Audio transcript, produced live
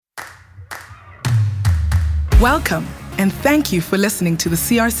Welcome, and thank you for listening to the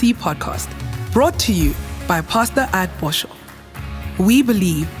CRC podcast, brought to you by Pastor Boshoff. We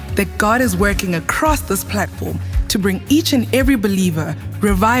believe that God is working across this platform to bring each and every believer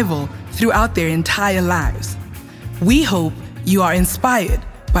revival throughout their entire lives. We hope you are inspired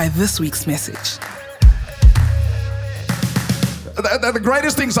by this week's message. The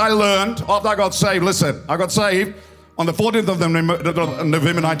greatest things I learned after I got saved, listen, I got saved on the 14th of November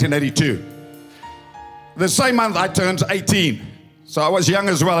 1982. The same month I turned 18. So I was young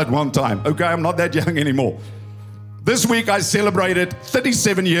as well at one time. Okay, I'm not that young anymore. This week I celebrated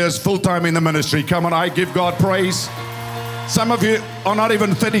 37 years full-time in the ministry. Come on, I give God praise. Some of you are not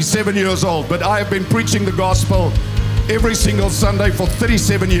even 37 years old, but I have been preaching the gospel every single Sunday for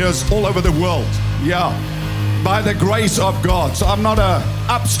 37 years all over the world. Yeah, by the grace of God. So I'm not an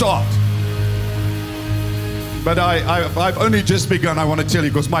upstart. But I've only just begun, I want to tell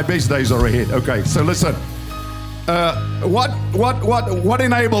you, because my best days are ahead. Okay, so listen. What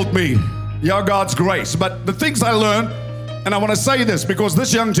enabled me? Yeah, God's grace. But the things I learned, and I want to say this because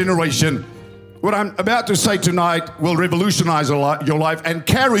this young generation, what I'm about to say tonight will revolutionize your life and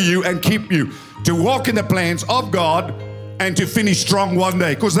carry you and keep you to walk in the plans of God and to finish strong one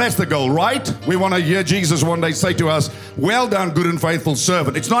day, because that's the goal, right? We want to hear Jesus one day say to us, well done, good and faithful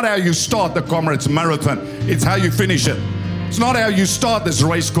servant. It's not how you start the comrade's marathon, it's how you finish it. It's not how you start this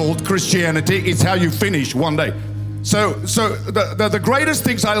race called Christianity, it's how you finish one day. So the greatest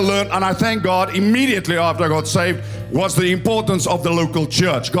things I learned, and I thank God immediately after I got saved, was the importance of the local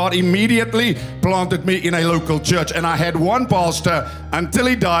church. God immediately planted me in a local church, and I had one pastor until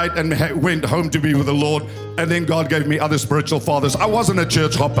he died and went home to be with the Lord, and then God gave me other spiritual fathers. I wasn't a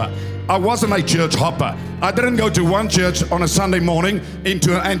church hopper. I didn't go to one church on a Sunday morning and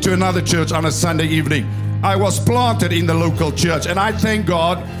to another church on a Sunday evening. I was planted in the local church, and I thank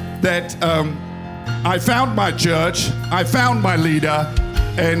God that I found my church, I found my leader,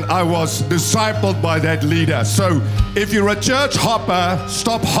 and I was discipled by that leader. So if you're a church hopper,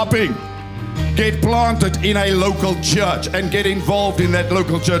 stop hopping. Get planted in a local church and get involved in that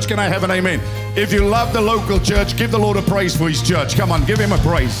local church. Can I have an amen? If you love the local church, give the Lord a praise for his church. Come on, give him a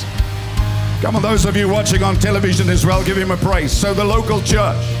praise. Come on, those of you watching on television as well, give him a praise. So the local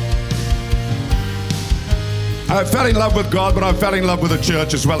church. I fell in love with God, but I fell in love with the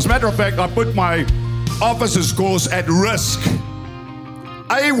church as well. As a matter of fact, I put my officer's course at risk,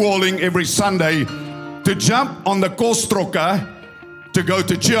 AWOLing every Sunday to jump on the koolstrokke to go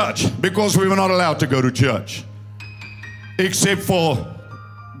to church, because we were not allowed to go to church except for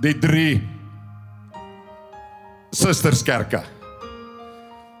the 3 sisterskerke.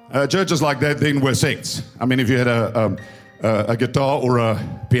 Churches like that then were sects. I mean, if you had a guitar or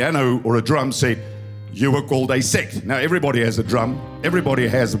a piano or a drum set, you were called a sect. Now everybody has a drum, everybody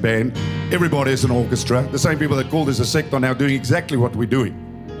has a band, everybody has an orchestra. The same people that called us a sect are now doing exactly what we're doing.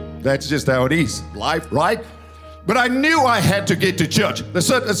 That's just how it is, life, right? But I knew I had to get to church. The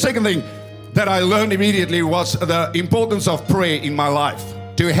second thing that I learned immediately was the importance of prayer in my life.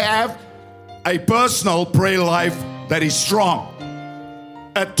 To have a personal prayer life that is strong.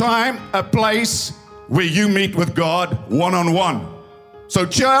 A time, a place where you meet with God one-on-one. So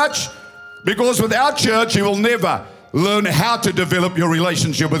church, because without church, you will never learn how to develop your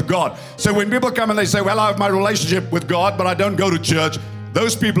relationship with God. So when people come and they say, well, I have my relationship with God, but I don't go to church,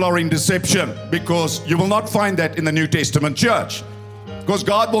 those people are in deception, because you will not find that in the New Testament church. Because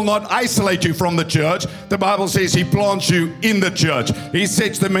God will not isolate you from the church. The Bible says he plants you in the church. He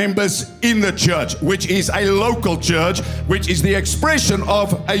sets the members in the church, which is a local church, which is the expression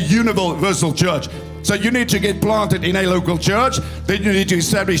of a universal church. So you need to get planted in a local church, then you need to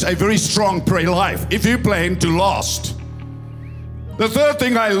establish a very strong prayer life if you plan to last. The third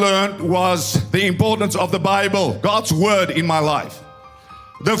thing I learned was the importance of the Bible, God's word in my life.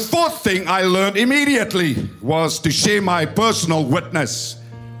 The fourth thing I learned immediately was to share my personal witness,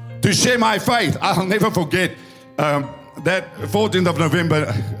 to share my faith. I'll never forget that 14th of November,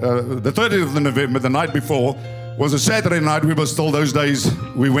 the 30th of November, the night before, was a Saturday night. We were still, those days,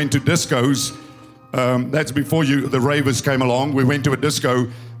 we went to discos. That's before the ravers came along. We went to a disco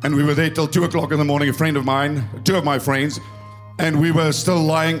and we were there till 2 o'clock in the morning. A friend of mine, 2 of my friends, and we were still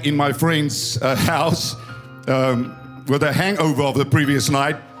lying in my friend's house with a hangover of the previous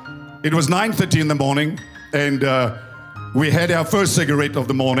night. It was 9:30 in the morning, and we had our first cigarette of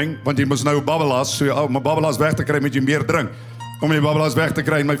the morning, want jy mos nou babbelas, so om 'n babbelas weg te kry moet jy meer drink. Om die babbelas weg te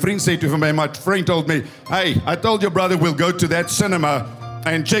kry. And my friend said to me, my friend told me, hey, I told your brother we'll go to that cinema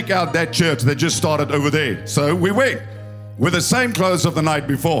and check out that church that just started over there. So we went. with the same clothes of the night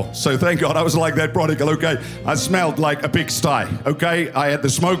before. So thank God I was like that prodigal, okay? I smelled like a pigsty, okay? I had the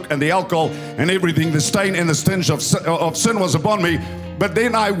smoke and the alcohol and everything. The stain and the stench of sin was upon me. But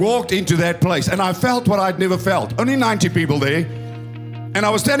then I walked into that place and I felt what I'd never felt. Only 90 people there. And I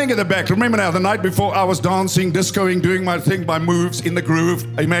was standing at the back. Remember now, the night before I was dancing, discoing, doing my thing, my moves in the groove.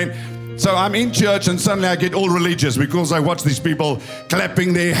 Amen. So I'm in church and suddenly I get all religious because I watch these people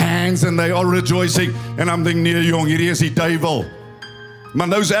clapping their hands and they are rejoicing. And I'm thinking, nee jong, hierdie is die duivel. Maar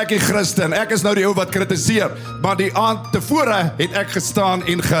nou is ek die Christen. Ek is nou die ou wat kritiseer. Maar die aand tevore het ek gestaan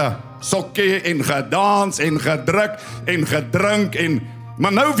en gesokkie en gedans en gedruk en gedrink en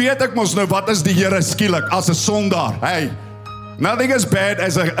maar nou weet ek mos nou wat is die Here skielik as 'n sondaar. Hey, nothing as bad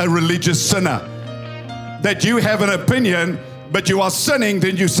as a religious sinner. That you have an opinion but you are sinning,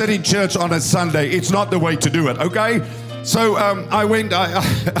 then you sit in church on a Sunday. It's not the way to do it, okay? So I went,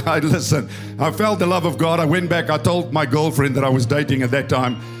 I listened. I felt the love of God. I went back. I told my girlfriend that I was dating at that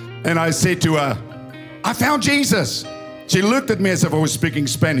time. And I said to her, I found Jesus. She looked at me as if I was speaking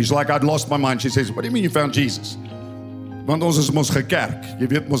Spanish, like I'd lost my mind. She says, what do you mean you found Jesus? Want ons is mos gekerk. Jy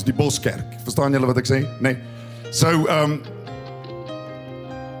weet mos die Boskerk. Verstaan julle wat ek sê? Nee. So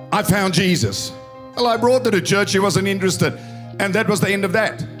I found Jesus. Well, I brought her to church. She wasn't interested. And that was the end of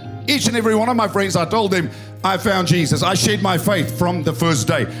that. Each and every one of my friends, I told them, I found Jesus. I shared my faith from the first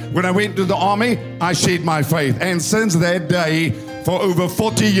day. When I went to the army, I shared my faith. And since that day, for over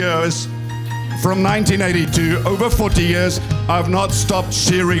 40 years, from 1982, over 40 years, I've not stopped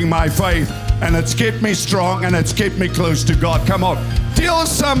sharing my faith. And it's kept me strong and it's kept me close to God. Come on. Tell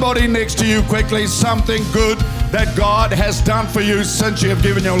somebody next to you quickly something good that God has done for you since you have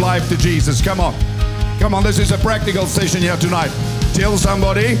given your life to Jesus. Come on. Come on, this is a practical session here tonight. Tell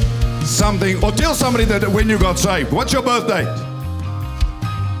somebody something, or tell somebody that when you got saved. What's your birthday?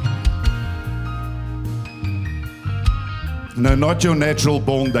 No, not your natural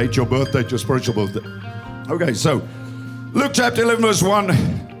born date, your birthday, your spiritual birthday. Okay, so Luke chapter 11 verse 1,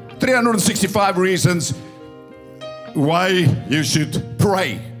 365 reasons why you should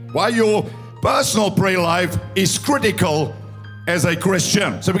pray. Why your personal prayer life is critical as a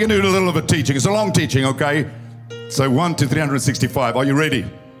Christian. So we're going to do a little of a teaching. It's a long teaching, okay? So 1 to 365. Are you ready?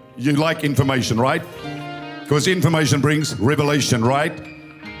 You like information, right? Because information brings revelation, right?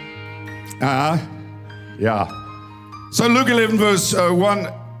 Yeah. So Luke 11 verse 1,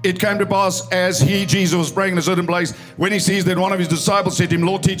 it came to pass as Jesus was praying in a certain place, when he sees that one of his disciples said to him,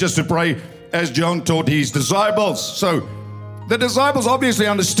 Lord, teach us to pray as John taught his disciples. So the disciples obviously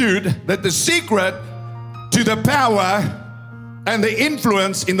understood that the secret to the power and the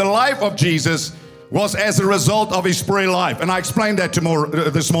influence in the life of Jesus was as a result of his prayer life. And I explained that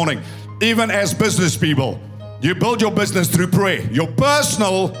this morning. Even as business people, you build your business through prayer. Your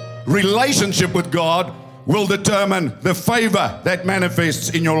personal relationship with God will determine the favor that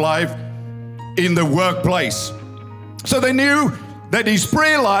manifests in your life in the workplace. So they knew that his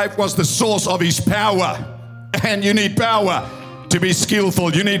prayer life was the source of his power. And you need power to be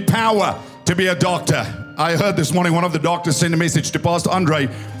skillful. You need power to be a doctor. I heard this morning one of the doctors send a message to Pastor Andre,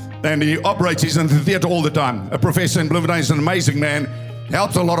 and he operates, he's in the theater all the time. A professor in Bloemfontein, is an amazing man,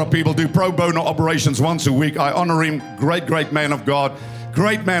 helps a lot of people, do pro bono operations once a week. I honor him, great man of God,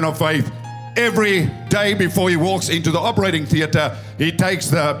 great man of faith. Every day before he walks into the operating theater, he takes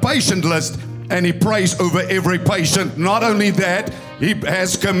the patient list and he prays over every patient. Not only that, he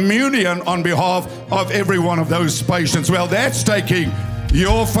has communion on behalf of every one of those patients. Well, that's taking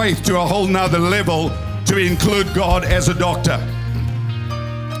your faith to a whole nother level to include God as a doctor.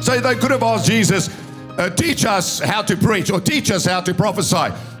 So they could have asked Jesus, teach us how to preach, or teach us how to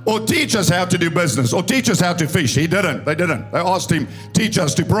prophesy, or teach us how to do business, or teach us how to fish. He didn't. They didn't. They asked him, teach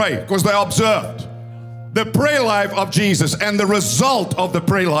us to pray, because they observed the prayer life of Jesus and the result of the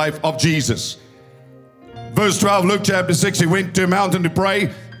prayer life of Jesus. Verse 12, Luke chapter 6, he went to a mountain to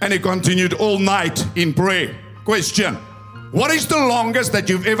pray, and he continued all night in prayer. Question, what is the longest that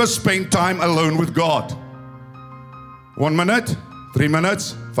you've ever spent time alone with God? 1 minute? 3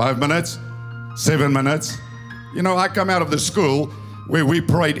 minutes? 5 minutes? 7 minutes? You know, I come out of the school where we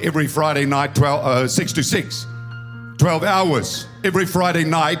prayed every Friday night, 6 to 6. 12 hours. Every Friday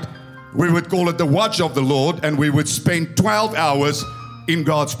night, we would call it the watch of the Lord, and we would spend 12 hours in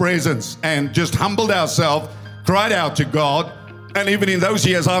God's presence and just humbled ourselves, cried out to God. And even in those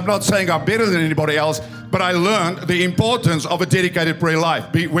years, I'm not saying I'm better than anybody else, but I learned the importance of a dedicated prayer life.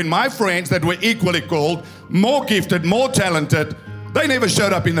 When my friends that were equally called, more gifted, more talented, they never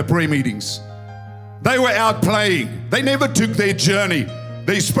showed up in the prayer meetings. They were out playing. They never took their journey,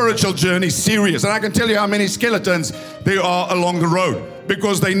 their spiritual journey, serious. And I can tell you how many skeletons there are along the road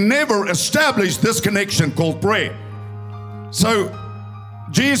because they never established this connection called prayer. So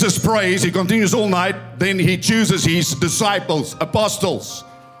Jesus prays, he continues all night, then he chooses his disciples, apostles,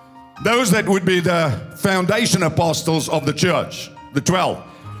 those that would be the foundation apostles of the church, the 12.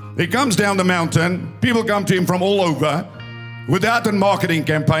 He comes down the mountain, people come to him from all over, without a marketing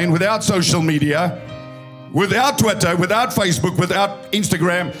campaign, without social media, without Twitter, without Facebook, without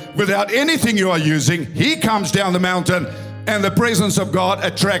Instagram, without anything you are using. He comes down the mountain and the presence of God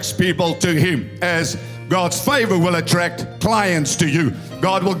attracts people to him, as God's favor will attract clients to you.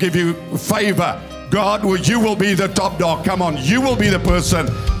 God will give you favor. You will be the top dog. Come on, you will be the person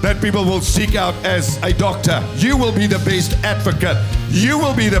that people will seek out as a doctor. You will be the best advocate. You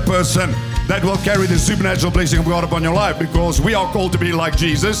will be the person that will carry the supernatural blessing of God upon your life, because we are called to be like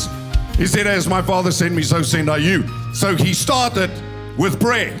Jesus. He said, as my Father sent me, so send I you. So he started with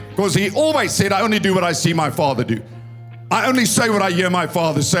prayer, because he always said, I only do what I see my Father do. I only say what I hear my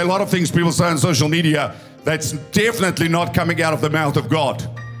Father say. A lot of things people say on social media, that's definitely not coming out of the mouth of God.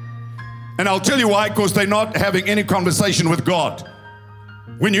 And I'll tell you why, because they're not having any conversation with God.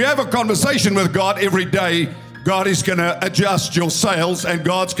 When you have a conversation with God every day, God is going to adjust your sails, and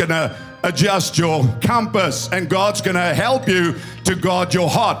God's going to adjust your compass, and God's going to help you to guard your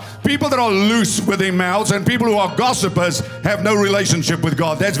heart. People that are loose with their mouths and people who are gossipers have no relationship with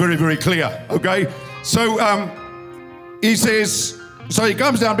God. That's very, very clear. Okay? So he says, so he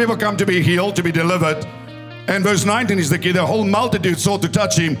comes down, people come to be healed, to be delivered. And verse 19 is the key. The whole multitude sought to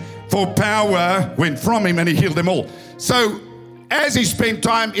touch him, for power went from him and he healed them all. So as he spent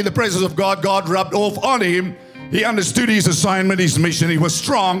time in the presence of God, God rubbed off on him. He understood his assignment, his mission. He was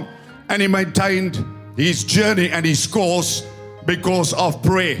strong, and he maintained his journey and his course because of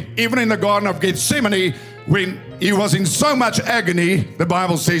prayer. Even in the Garden of Gethsemane, when he was in so much agony, the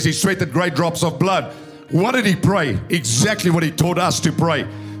Bible says he sweated great drops of blood. What did he pray? Exactly what he taught us to pray.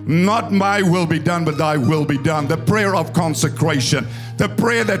 Not my will be done, but thy will be done. The prayer of consecration. The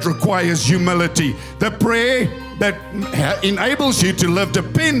prayer that requires humility. The prayer that enables you to live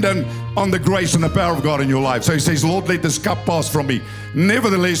dependent on the grace and the power of God in your life. So he says, Lord, let this cup pass from me.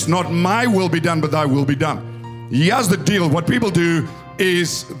 Nevertheless, not my will be done, but thy will be done. Here's the deal. What people do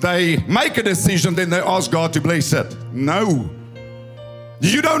is they make a decision, then they ask God to bless it. No.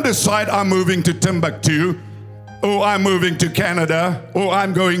 You don't decide, I'm moving to Timbuktu, or I'm moving to Canada, or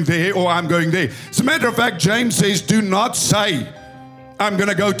I'm going there, or I'm going there. As a matter of fact, James says, do not say, I'm going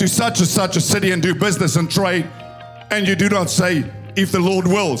to go to such and such a city and do business and trade. And you do not say, if the Lord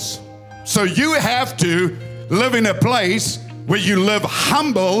wills. So you have to live in a place where you live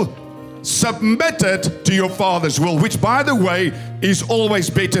humble, submitted to your Father's will, which, by the way, is always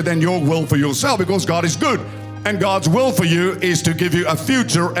better than your will for yourself, because God is good. And God's will for you is to give you a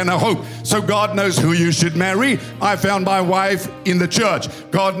future and a hope. So God knows who you should marry. I found my wife in the church.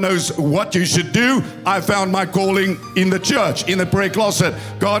 God knows what you should do. I found my calling in the church, in the prayer closet.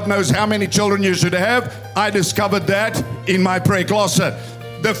 God knows how many children you should have. I discovered that in my prayer closet.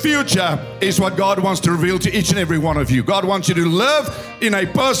 The future is what God wants to reveal to each and every one of you. God wants you to live in a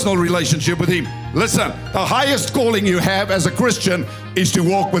personal relationship with Him. Listen, the highest calling you have as a Christian is to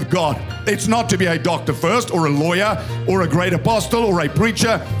walk with God. It's not to be a doctor first, or a lawyer, or a great apostle, or a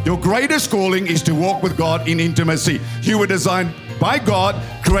preacher. Your greatest calling is to walk with God in intimacy. You were designed by God,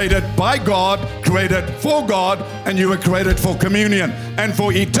 created by God, created for God, and you were created for communion. And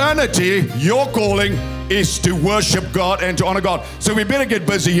for eternity, your calling is to worship God and to honor God. So we better get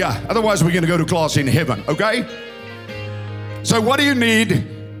busy here. Otherwise, we're going to go to class in heaven, okay? So what do you need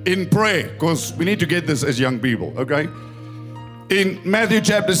in prayer? Because we need to get this as young people, okay? In Matthew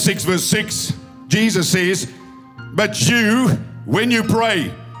chapter 6, verse 6, Jesus says, but you, when you pray,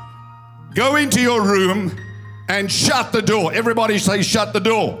 go into your room and shut the door. Everybody say, shut the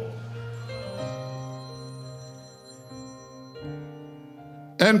door.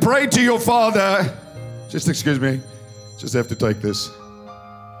 And pray to your Father. Just excuse me. Just have to take this.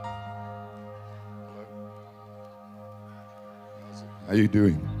 How are you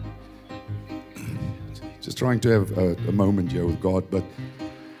doing? Just trying to have a moment here with God, but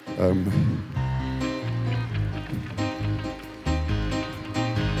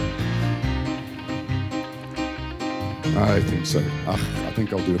I think so. I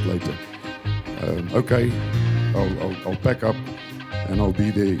think I'll do it later. Okay, I'll pack up and I'll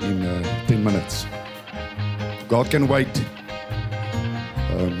be there in 10 minutes. God can wait.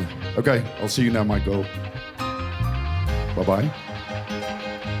 Okay, I'll see you now, Michael. Bye-bye.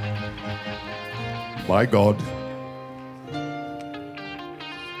 By God.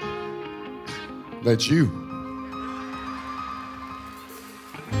 That's you.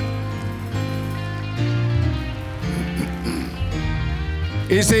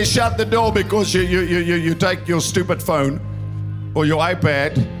 He says, shut the door, because you take your stupid phone or your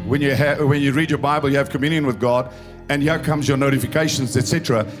iPad, when you read your Bible, you have communion with God, and here comes your notifications,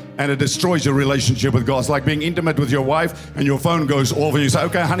 etc., and it destroys your relationship with God. It's like being intimate with your wife, and your phone goes off, and you say,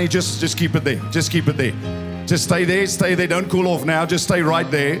 okay, honey, just keep it there. Just keep it there. Just stay there. Don't cool off now. Just stay right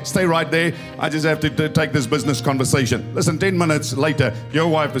there. Stay right there. I just have to take this business conversation. Listen, 10 minutes later, your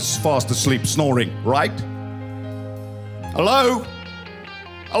wife is fast asleep, snoring, right? Hello?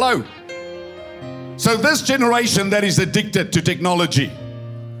 Hello? So this generation that is addicted to technology,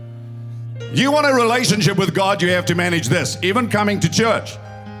 you want a relationship with God, you have to manage this. Even coming to church.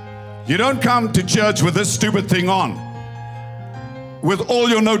 You don't come to church with this stupid thing on, with all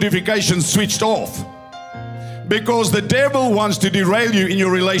your notifications switched off. Because the devil wants to derail you in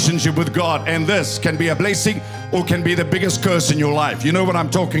your relationship with God. And this can be a blessing or can be the biggest curse in your life. You know what I'm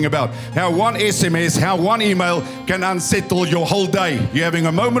talking about. How one SMS, how one email can unsettle your whole day. You're having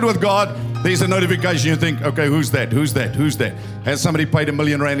a moment with God. There's a notification. You think, okay, who's that? Who's that? Who's that? Has somebody paid R1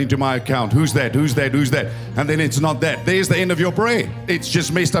 million into my account? Who's that? Who's that? Who's that? And then it's not that. There's the end of your prayer. It's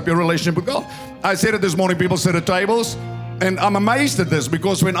just messed up your relationship with God. I said it this morning. People sit at tables. And I'm amazed at this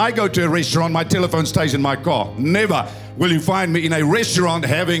because when I go to a restaurant, my telephone stays in my car. Never will you find me in a restaurant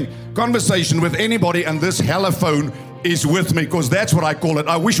having conversation with anybody and this heliphone is with me, because that's what I call it.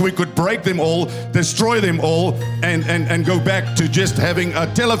 I wish we could break them all, destroy them all, and go back to just having a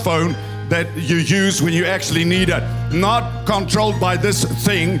telephone that you use when you actually need it. Not controlled by this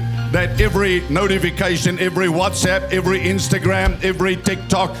thing that every notification, every WhatsApp, every Instagram, every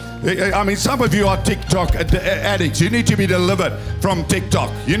TikTok. I mean, some of you are TikTok addicts. You need to be delivered from TikTok.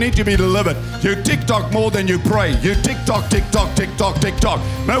 You need to be delivered. You TikTok more than you pray. You TikTok.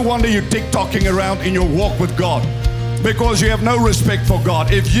 No wonder you're TikToking around in your walk with God, because you have no respect for God.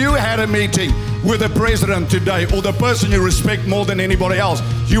 If you had a meeting with the president today, or the person you respect more than anybody else,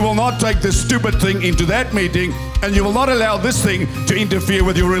 you will not take this stupid thing into that meeting, and you will not allow this thing to interfere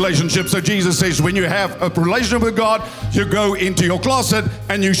with your relationship. So Jesus says, when you have a relationship with God, you go into your closet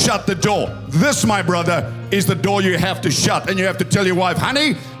and you shut the door. This, my brother, is the door you have to shut. And you have to tell your wife,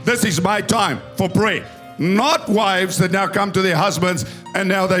 honey, this is my time for prayer. Not wives that now come to their husbands and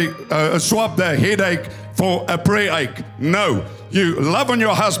now they swap their headache for a prayer ache. No. You love on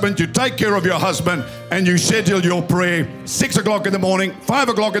your husband, you take care of your husband, and you schedule your prayer 6 o'clock in the morning, 5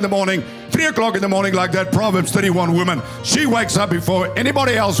 o'clock in the morning, 3 o'clock in the morning, like that Proverbs 31 woman. She wakes up before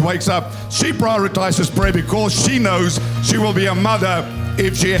anybody else wakes up. She prioritizes prayer because she knows she will be a mother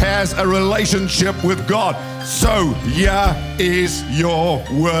if she has a relationship with God. So, here is your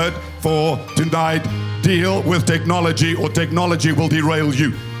word for tonight. Deal with technology, or technology will derail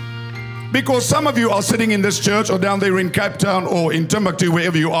you. Because some of you are sitting in this church or down there in Cape Town or in Timbuktu,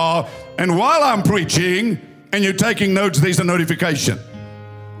 wherever you are, and while I'm preaching and you're taking notes, there's a notification.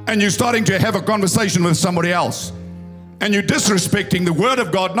 And you're starting to have a conversation with somebody else. And you're disrespecting the word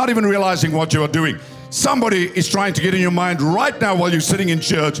of God, not even realizing what you are doing. Somebody is trying to get in your mind right now while you're sitting in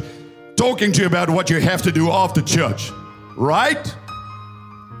church, talking to you about what you have to do after church. Right?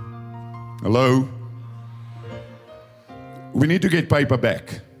 Hello? We need to get paper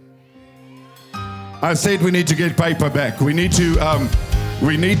back. I said we need to get paper back. We need to, and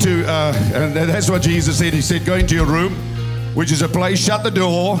that's what Jesus said. He said, go into your room, which is a place, shut the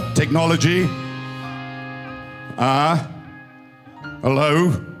door, technology.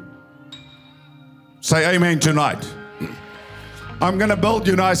 Hello? Say amen tonight. I'm going to build,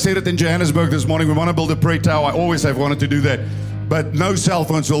 I said it in Johannesburg this morning, we want to build a prayer tower. I always have wanted to do that. But no cell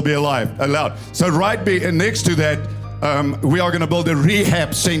phones will be allowed. So right next to that, we are going to build a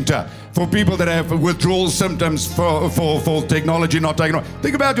rehab center for people that have withdrawal symptoms for technology not taking on.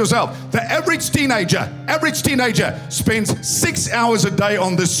 Think about yourself. The average teenager spends 6 hours a day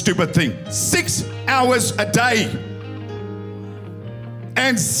on this stupid thing. 6 hours a day.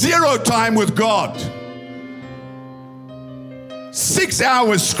 And 0 time with God. 6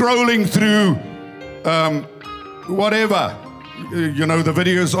 hours scrolling through whatever. The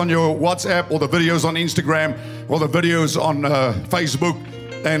videos on your WhatsApp, or the videos on Instagram, or the videos on Facebook,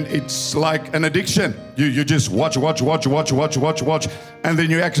 and it's like an addiction. You just watch, and then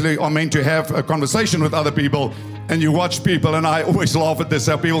you actually are meant to have a conversation with other people, and you watch people, and I always laugh at this,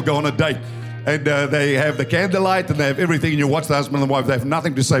 how people go on a date, and they have the candlelight, and they have everything, and you watch the husband and the wife, they have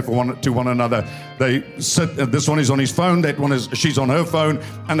nothing to say to one another. They sit, this one is on his phone, she's on her phone,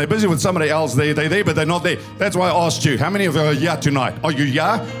 and they're busy with somebody else. They're there, but they're not there. That's why I asked you, how many of you are here tonight? Are you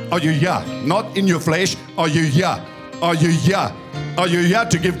here? Are you here? Not in your flesh. Are you here? Are you here? Are you here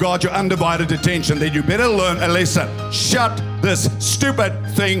to give God your undivided attention? Then you better learn a lesson. Shut this stupid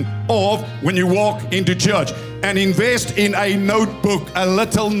thing off when you walk into church. and invest in a notebook, a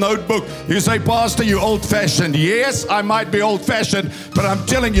little notebook. You say, Pastor, you're old-fashioned. Yes, I might be old-fashioned, but I'm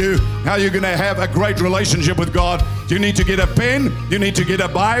telling you how you're going to have a great relationship with God. You need to get a pen, you need to get a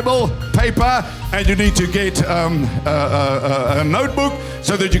Bible, paper, and you need to get a notebook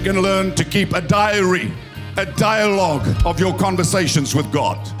so that you can learn to keep a diary, a dialogue of your conversations with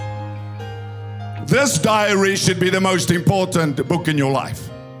God. This diary should be the most important book in your life.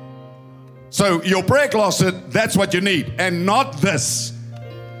 So your prayer closet, that's what you need, and not this.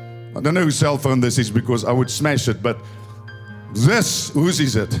 I don't know whose cell phone this is because I would smash it, but this, whose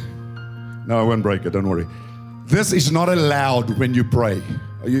is it? No, I won't break it, don't worry. This is not allowed when you pray.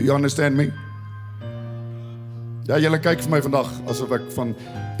 You understand me? Ja, julle kyk vir my vandag asof ek van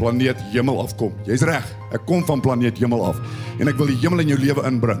planeet hemel afkom. Jy's reg, ek kom van planeet hemel af. En ek wil die hemel in jou lewe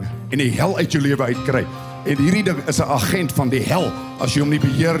inbring en die hel uit jou lewe uitkry. En hierdie ding is 'n agent van die hel as jy hom nie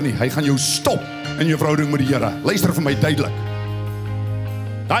beheer nie. Hy gaan jou stop in jou verhouding met die Here. Luister vir my duidelik.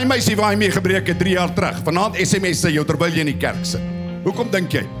 Daai meisie waar hy mee gebreek het 3 jaar terug, vanaand SMS sy jou terwyl jy in die kerk sit. Hoekom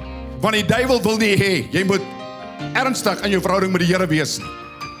dink jy? Want die duiwel wil nie hê jy moet ernstig in jou verhouding met die Here wees nie.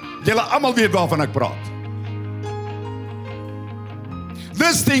 Julle almal weet waarvan ek praat.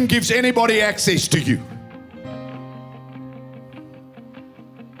 This thing gives anybody access to you.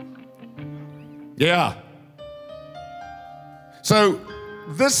 Yeah. So,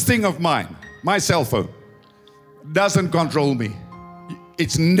 this thing of mine, my cell phone, doesn't control me.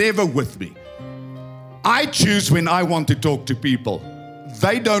 It's never with me. I choose when I want to talk to people.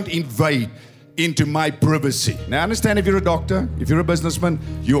 They don't invade into my privacy. Now, understand, if you're a doctor, if you're a businessman,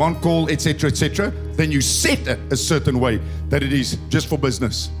 you're on call, etc., then you set it a certain way that it is just for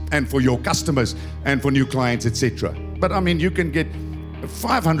business and for your customers and for new clients, etc. But I mean, you can get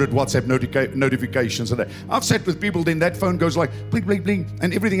 500 WhatsApp notifications a day. I've sat with people, then that phone goes like bling, bling, bling,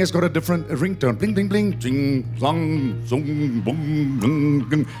 and everything has got a different ringtone. Bling, bling, bling, ding, zong, zong, boom, bling,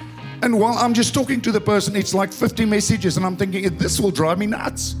 bling. And while I'm just talking to the person, it's like 50 messages, and I'm thinking, this will drive me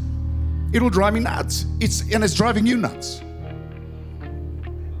nuts. It'll drive me nuts. It's driving you nuts.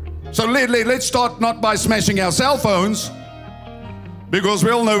 So let's start not by smashing our cell phones, because we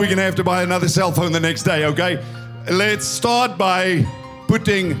all know we're going to have to buy another cell phone the next day, okay? Let's start by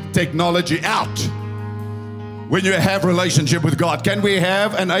putting technology out when you have relationship with God. Can we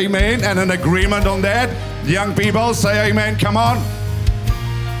have an amen and an agreement on that? Young people, say amen, come on.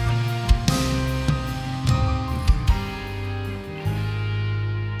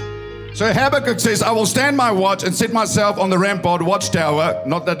 So Habakkuk says, I will stand my watch and set myself on the rampart watchtower,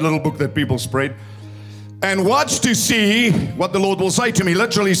 not that little book that people spread, and watch to see what the Lord will say to me.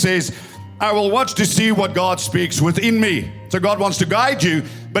 Literally says, I will watch to see what God speaks within me. So God wants to guide you,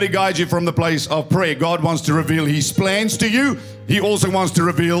 but He guides you from the place of prayer. God wants to reveal His plans to you. He also wants to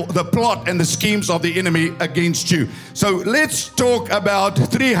reveal the plot and the schemes of the enemy against you. So let's talk about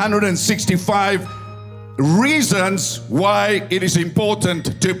 365 reasons why it is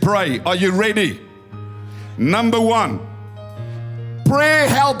important to pray. Are you ready? Number 1, prayer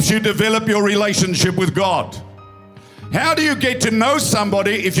helps you develop your relationship with God. How do you get to know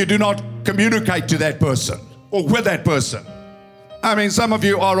somebody if you do not communicate to that person or with that person? I mean, some of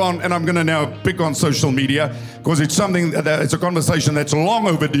you are on, and I'm going to now pick on social media because it's something it's a conversation that's long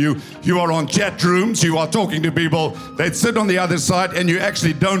overdue. You are on chat rooms, you are talking to people that sit on the other side, and you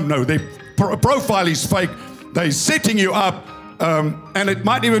actually don't know. Their profile is fake. They're setting you up, and it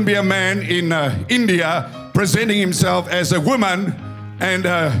might even be a man in India presenting himself as a woman, and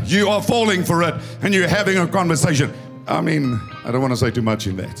you are falling for it, and you're having a conversation. I mean, I don't want to say too much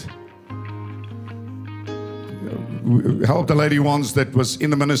in that. We helped a lady once that was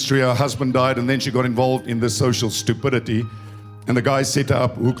in the ministry. Her husband died, and then she got involved in this social stupidity, and the guy set her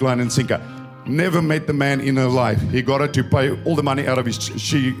up hook, line, and sinker. Never met the man in her life. He got her to pay all the money out of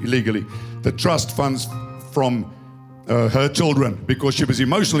she illegally, the trust funds from her children, because she was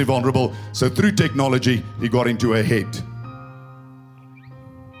emotionally vulnerable. So through technology, he got into her head.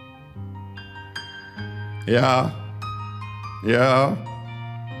 Yeah.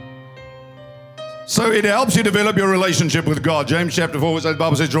 So it helps you develop your relationship with God. James chapter 4, the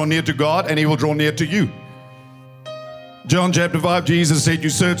Bible says, draw near to God and He will draw near to you. John chapter 5, Jesus said, you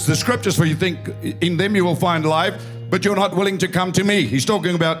search the scriptures for you think in them you will find life, but you're not willing to come to me. He's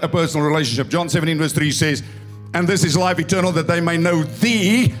talking about a personal relationship. John 17 verse 3 says, and this is life eternal, that they may know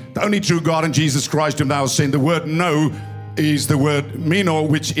thee, the only true God, and Jesus Christ whom thou hast sent. The word know is the word meno,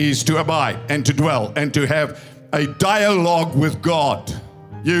 which is to abide and to dwell and to have a dialogue with God.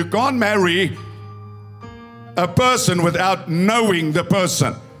 You can't marry a person without knowing the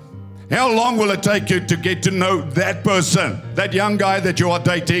person. How long will it take you to get to know that person? That young guy that you are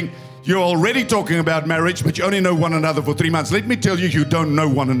dating, You're already talking about marriage, but you only know one another for 3 months. Let me tell you, you don't know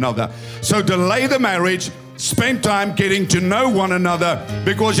one another. So delay the marriage, spend time getting to know one another,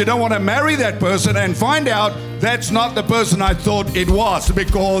 because you don't want to marry that person and find out that's not the person I thought it was,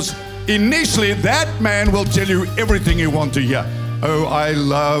 because initially that man will tell you everything you want to hear. Oh, I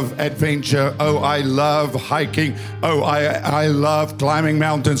love adventure. Oh, I love hiking. Oh, I love climbing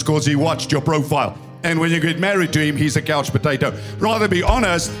mountains, because he watched your profile. And when you get married to him, he's a couch potato. Rather be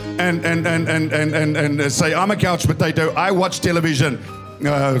honest and say, I'm a couch potato. I watch television.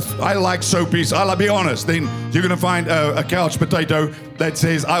 I like soapies. I'll be honest. Then you're going to find a couch potato that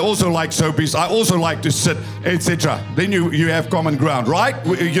says, I also like soapies. I also like to sit, etc. Then you have common ground, right?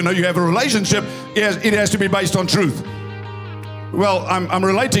 You know, you have a relationship. Yes, it has to be based on truth. Well, I'm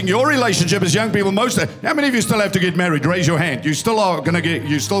relating your relationship as young people. How many of you still have to get married? Raise your hand. You still want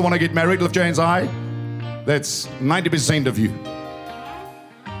to get married? Lift your hands high. That's 90% of you.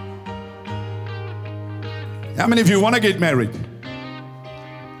 How many of you want to get married?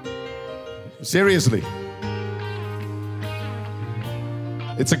 Seriously.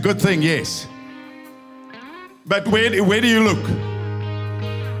 It's a good thing, yes. But where do you look?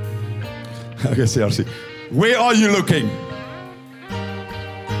 Okay, seriously. Where are you looking?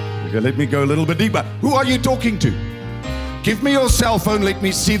 Okay, let me go a little bit deeper. Who are you talking to? Give me your cell phone. Let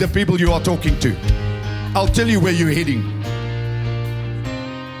me see the people you are talking to. I'll tell you where you're heading.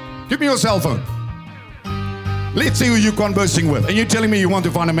 Give me your cell phone. Let's see who you're conversing with. And you're telling me you want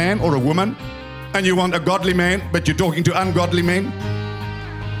to find a man or a woman, and you want a godly man, but you're talking to ungodly men?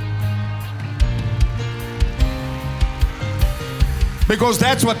 Because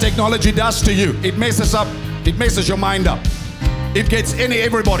that's what technology does to you. It messes your mind up. It gets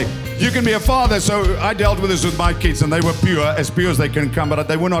everybody. You can be a father, so I dealt with this with my kids, and they were pure as they can come, but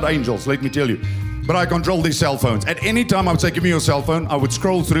they were not angels, let me tell you. But I control these cell phones. At any time I would say, give me your cell phone. I would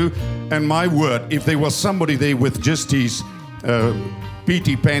scroll through, and my word, if there was somebody there with just his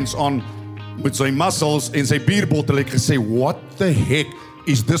PT pants on, with sy muscles and sy bierbottel, ek gesê, what the heck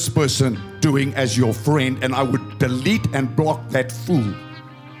is this person doing as your friend? And I would delete and block that fool.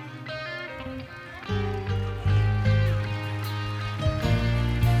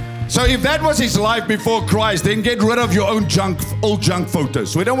 So if that was his life before Christ, then get rid of your own old junk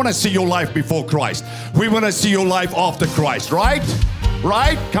photos. We don't want to see your life before Christ. We want to see your life after Christ, right?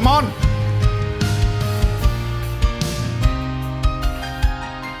 Right? Come on.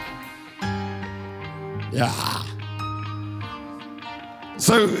 Yeah.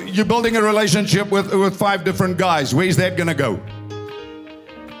 So you're building a relationship with 5 different guys. Where's that going to go?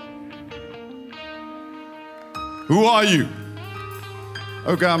 Who are you?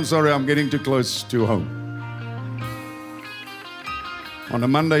 Okay, I'm sorry, I'm getting too close to home. On a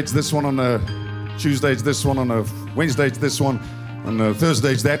Monday, it's this one. On a Tuesday, it's this one. On a Wednesday, it's this one. On a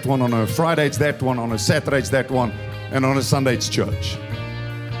Thursday, it's that one. On a Friday, it's that one. On a Saturday, it's that one. And on a Sunday, it's church.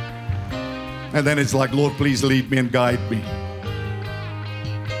 And then it's like, Lord, please lead me and guide me.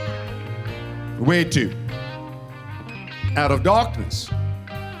 Where to? Out of darkness.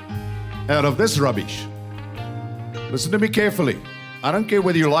 Out of this rubbish. Listen to me carefully. I don't care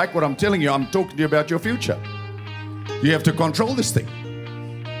whether you like what I'm telling you. I'm talking to you about your future. You have to control this thing.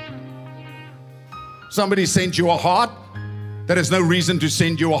 Somebody sent you a heart. There is no reason to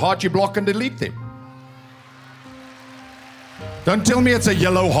send you a heart. You block and delete them. Don't tell me it's a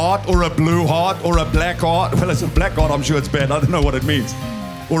yellow heart or a blue heart or a black heart. Well, it's a black heart. I'm sure it's bad. I don't know what it means.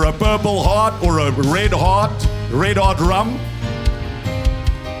 Or a purple heart or a red heart rum.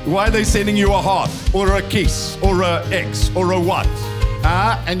 Why are they sending you a heart or a kiss or a X or a what?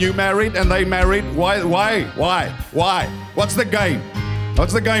 And you married and they married. Why? What's the game?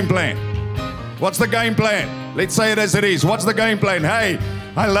 What's the game plan? What's the game plan? Let's say it as it is. What's the game plan? Hey,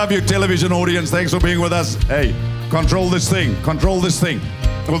 I love you, television audience. Thanks for being with us. Hey, control this thing. Control this thing.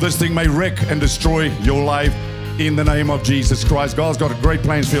 Or this thing may wreck and destroy your life in the name of Jesus Christ. God's got great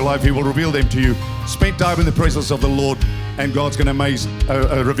plans for your life. He will reveal them to you. Spend time in the presence of the Lord, and God's going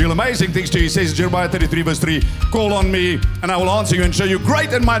to reveal amazing things to you. He says in Jeremiah 33 verse 3, call on me and I will answer you and show you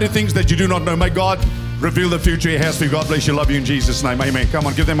great and mighty things that you do not know. May God reveal the future He has for you. God bless you. Love you in Jesus' name. Amen. Come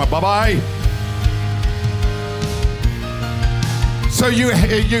on, give them a bye-bye. So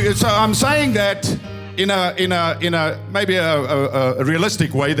so I'm saying that in a maybe a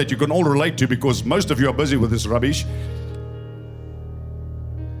realistic way that you can all relate to, because most of you are busy with this rubbish.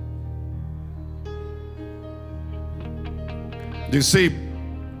 You see,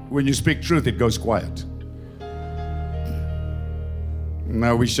 when you speak truth, it goes quiet.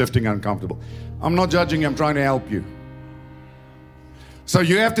 Now we're shifting uncomfortable. I'm not judging you, I'm trying to help you. So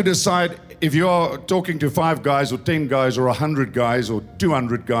you have to decide if you are talking to 5 guys or 10 guys or 100 guys or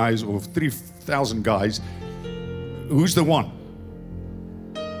 200 guys or 3,000 guys, who's the one?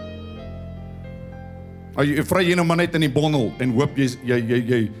 Vry jy nou maar net in die bondel en hoop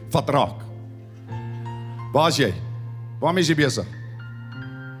jy vat raak. Waar is jy? Waarmee is jy besig?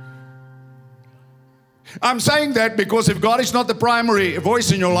 I'm saying that because if God is not the primary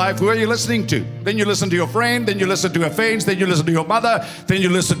voice in your life, who are you listening to? Then you listen to your friend, then you listen to your friends, then you listen to your mother, then you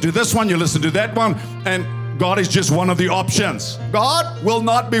listen to this one, you listen to that one, and God is just one of the options. God will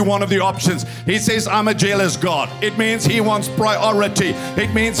not be one of the options. He says, I'm a jealous God. It means He wants priority.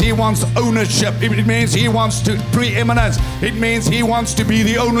 It means He wants ownership. It means He wants preeminence. It means He wants to be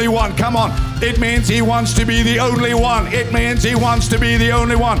the only one. Come on. It means He wants to be the only one. It means He wants to be the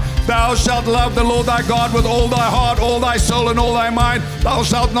only one. Thou shalt love the Lord thy God with all thy heart, all thy soul, and all thy mind. Thou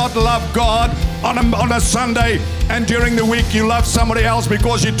shalt not love God on a Sunday, and during the week you love somebody else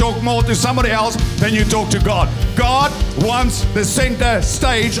because you talk more to somebody else than you talk to God. God wants the center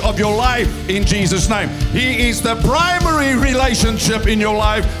stage of your life in Jesus' name. He is the primary relationship in your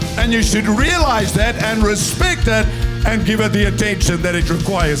life, and you should realize that and respect it and give it the attention that it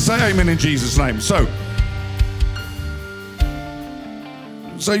requires. Say amen in Jesus' name. So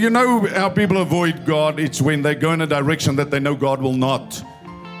you know how people avoid God? It's when they go in a direction that they know God will not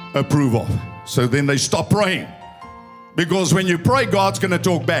approve of. So then they stop praying. Because when you pray, God's going to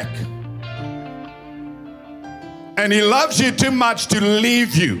talk back. And He loves you too much to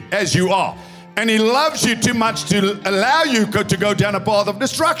leave you as you are. And He loves you too much to allow you to go down a path of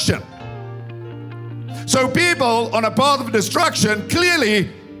destruction. So people on a path of destruction clearly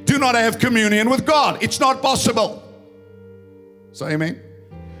do not have communion with God. It's not possible. Say amen.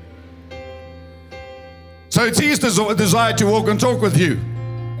 So it's His desire to walk and talk with you.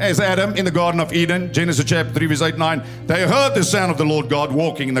 As Adam in the Garden of Eden, Genesis chapter 3, verse 8, 9, they heard the sound of the Lord God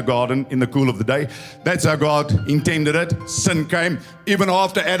walking in the garden in the cool of the day. That's how God intended it. Sin came. Even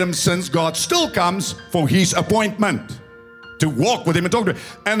after Adam sins, God still comes for His appointment to walk with Him and talk to Him.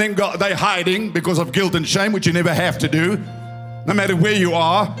 And then they're hiding because of guilt and shame, which you never have to do. No matter where you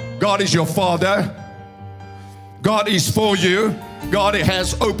are, God is your Father. God is for you. God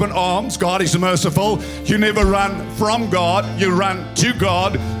has open arms. God is merciful. You never run from God. You run to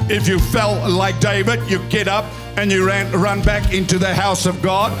God. If you fell like David, you get up and you run back into the house of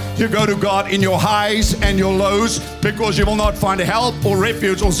God. You go to God in your highs and your lows because you will not find help or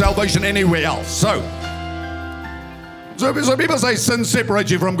refuge or salvation anywhere else. So people say sin separates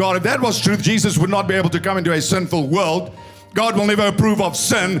you from God. If that was true, Jesus would not be able to come into a sinful world. God will never approve of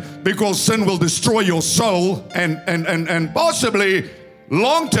sin because sin will destroy your soul and possibly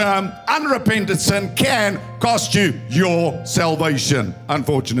long-term unrepentant sin can cost you your salvation.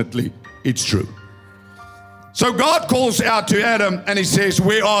 Unfortunately, it's true. So God calls out to Adam and He says,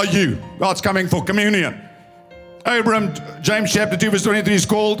 where are you? God's coming for communion. Abraham, James chapter 2 verse 23 is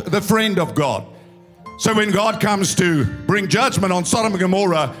called the friend of God. So when God comes to bring judgment on Sodom and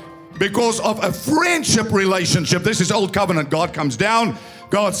Gomorrah, because of a friendship relationship, this is old covenant. God comes down.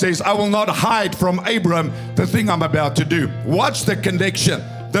 God says, I will not hide from Abram the thing I'm about to do. Watch the connection,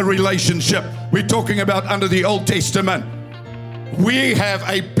 the relationship. We're talking about under the Old Testament. We have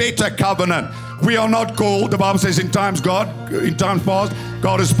a better covenant. We are not called, the Bible says in times past,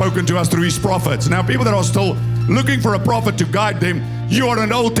 God has spoken to us through His prophets. Now, people that are still looking for a prophet to guide them, you are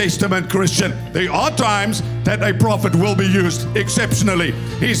an Old Testament Christian. There are times that a prophet will be used exceptionally.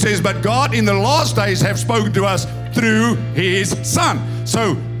 He says, but God in the last days have spoken to us through His Son.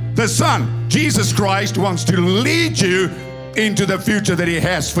 So the Son, Jesus Christ, wants to lead you into the future that He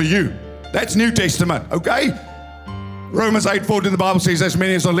has for you. That's New Testament, okay? Romans 8:14, the Bible says, as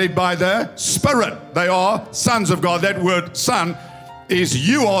many as are led by the Spirit, they are sons of God. That word son is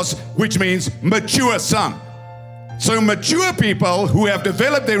huios, which means mature son. So mature people who have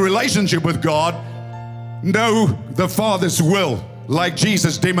developed their relationship with God know the Father's will, like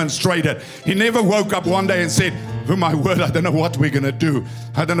Jesus demonstrated. He never woke up one day and said, oh my word, I don't know what we're going to do.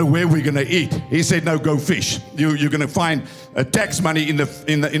 I don't know where we're going to eat. He said, no, go fish. You're going to find tax money in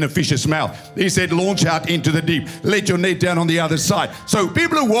a fish's mouth. He said, launch out into the deep. Let your net down on the other side. So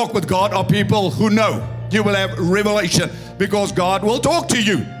people who walk with God are people who know. You will have revelation because God will talk to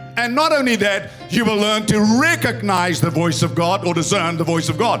you. And not only that, you will learn to recognize the voice of God or discern the voice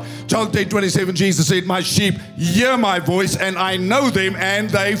of God. John 10:27, Jesus said, my sheep hear my voice and I know them and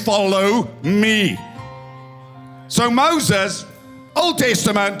they follow me. So Moses, Old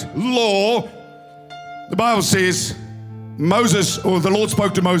Testament law, the Bible says Moses, or the Lord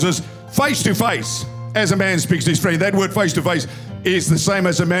spoke to Moses face to face as a man speaks to his friend. That word face to face is the same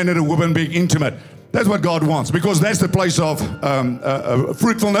as a man and a woman being intimate. That's what God wants, because that's the place of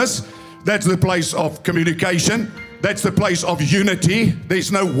fruitfulness. That's the place of communication. That's the place of unity.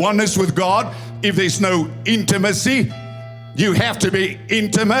 There's no oneness with God if there's no intimacy. You have to be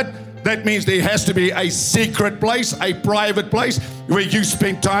intimate. That means there has to be a secret place, a private place where you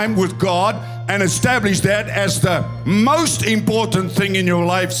spend time with God and establish that as the most important thing in your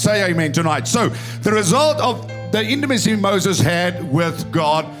life. Say amen tonight. So the result of the intimacy Moses had with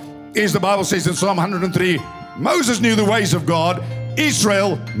God is, the Bible says in Psalm 103, Moses knew the ways of God.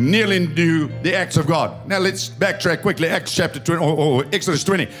 Israel nearly knew the acts of God. Now let's backtrack quickly. Acts chapter 20, or Exodus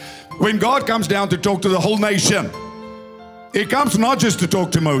 20. When God comes down to talk to the whole nation, He comes not just to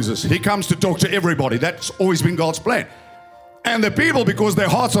talk to Moses. He comes to talk to everybody. That's always been God's plan. And the people, because their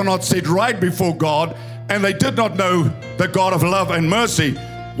hearts are not set right before God, and they did not know the God of love and mercy,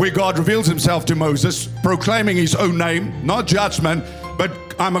 where God reveals Himself to Moses, proclaiming His own name, not judgment, but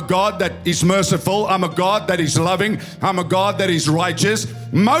I'm a God that is merciful. I'm a God that is loving. I'm a God that is righteous.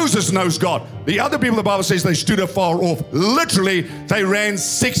 Moses knows God. The other people, the Bible says, they stood afar off. Literally, they ran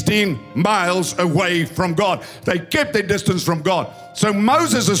 16 miles away from God. They kept their distance from God. So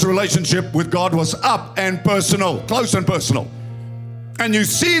Moses' relationship with God was up and personal, close and personal. And you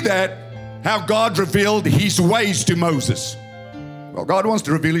see that, how God revealed His ways to Moses. Well, God wants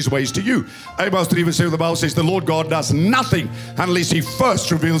to reveal His ways to you. Amos 3 verse 7, the Bible says, the Lord God does nothing unless He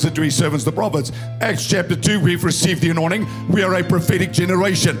first reveals it to His servants, the prophets. Acts chapter 2, we've received the anointing. We are a prophetic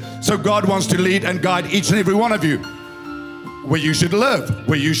generation. So God wants to lead and guide each and every one of you. Where you should live,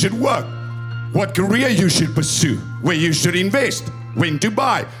 where you should work, what career you should pursue, where you should invest, when to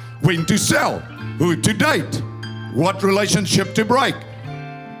buy, when to sell, who to date, what relationship to break.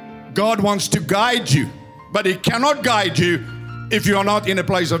 God wants to guide you, but He cannot guide you if you are not in a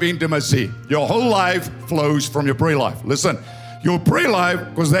place of intimacy. Your whole life flows from your prayer life. Listen, your prayer life,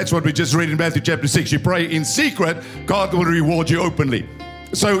 because that's what we just read in Matthew chapter 6. You pray in secret, God will reward you openly.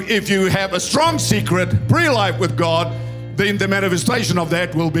 So if you have a strong secret prayer life with God, then the manifestation of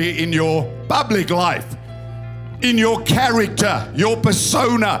that will be in your public life, in your character, your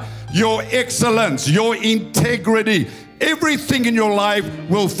persona, your excellence, your integrity. Everything in your life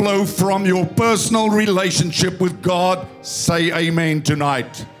will flow from your personal relationship with God. Say amen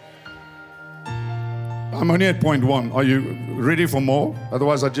tonight. I'm only at point 1. Are you ready for more?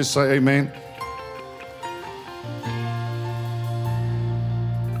 Otherwise, I just say amen.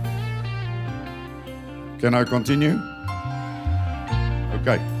 Can I continue?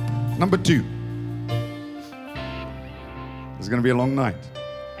 Okay. Number 2. It's going to be a long night.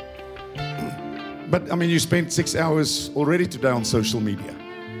 But, I mean, you spent 6 hours already today on social media.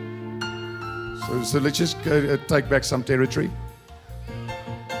 So let's just take back some territory.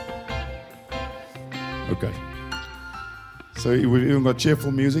 Okay. So we've even got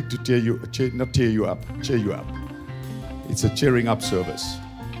cheerful music to cheer you up. It's a cheering up service.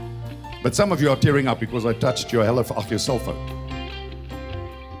 But some of you are tearing up because I touched your your cell phone.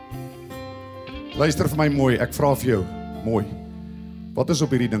 Luister vir my mooi, ek vra vir jou, mooi. Wat is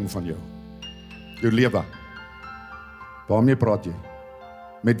op hierdie ding van jou? Jou lewe. Waarmee praat jy?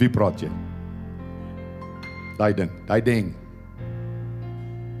 Met wie praat jy? Daai ding. Die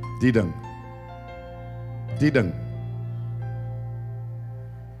ding.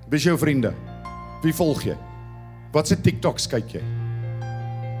 Wie is jou vriende? Wie volg jy? Wat se TikToks kyk jy?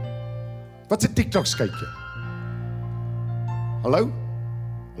 Wat se TikToks kyk jy? Hallo?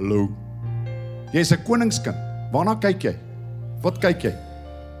 Jy is 'n koningskind. Waarna kyk jy? Wat kyk jy?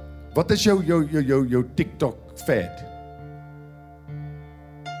 Wat is jou TikTok fad?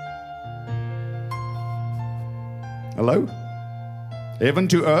 Hello? Heaven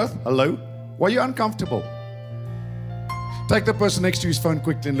to earth? Hello? Why are you uncomfortable? Take the person next to his phone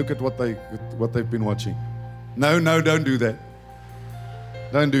quickly and look at what they've been watching. No, don't do that.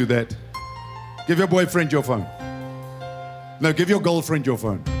 Don't do that. Give your boyfriend your phone. No, give your girlfriend your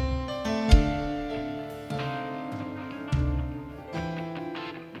phone.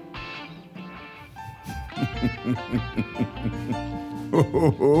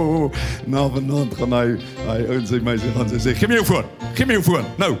 Nou vanaand gaan hy ouens en meisies gaan sê, gee my jou foon,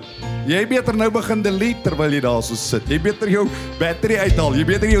 nou. Jy beter nou begin delete terwyl jy daar so sit. Jy beter jou battery uithaal, jy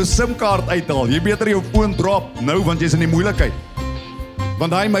beter jou SIM-kaart uithaal, jy beter jou foon drop, nou, want jy's in die moeilikheid.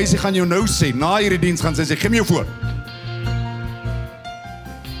 Want daai meisie gaan jou nou sê, na hierdie diens gaan sy sê, gee my jou foon.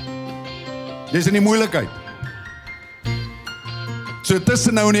 Jy's in die moeilikheid. So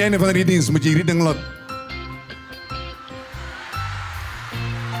tussen nou en die einde van hierdie diens, moet jy hierdie ding laat.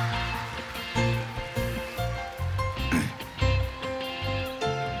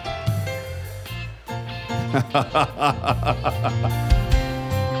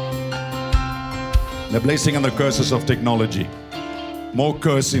 The blessing and the curses of technology. More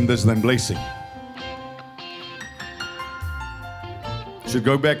curse in this than blessing. Should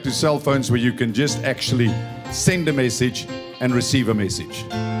go back to cell phones where you can just actually send a message and receive a message.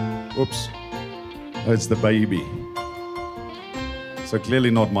 Oops. That's the baby. So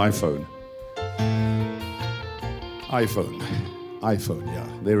clearly not my phone. iPhone, yeah,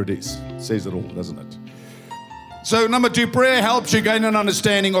 there it is. It says it all, doesn't it? So number 2, prayer helps you gain an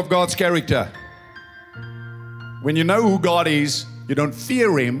understanding of God's character. When you know who God is, you don't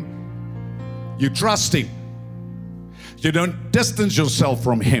fear Him, you trust Him. You don't distance yourself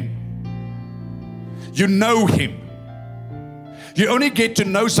from Him. You know Him. You only get to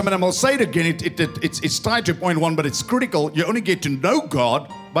know someone, and I'll say it again, it's tied to point 1, but it's critical. You only get to know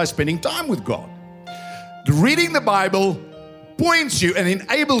God by spending time with God. Reading the Bible points you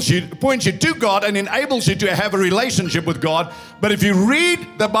to God and enables you to have a relationship with God. But if you read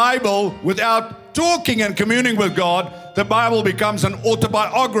the Bible without talking and communing with God, the Bible becomes an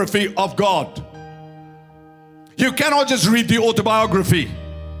autobiography of God. You cannot just read the autobiography.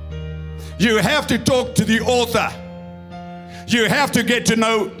 You have to talk to the author. You have to get to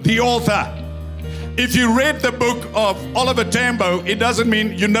know the author. If you read the book of Oliver Tambo, it doesn't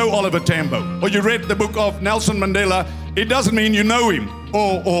mean you know Oliver Tambo. Or you read the book of Nelson Mandela, it doesn't mean you know him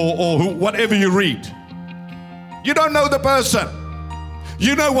or whatever you read. You don't know the person.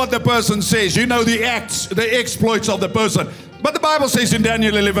 You know what the person says. You know the acts, the exploits of the person. But the Bible says in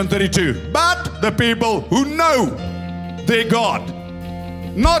Daniel 11:32, but the people who know their God,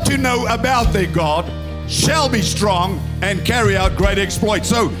 not who know about their God, shall be strong and carry out great exploits.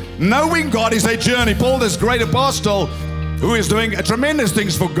 So knowing God is a journey. Paul, this great apostle who is doing tremendous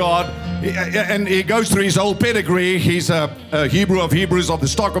things for God, and he goes through his whole pedigree. He's a Hebrew of Hebrews, of the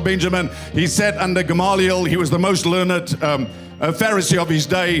stock of Benjamin. He sat under Gamaliel. He was the most learned a Pharisee of his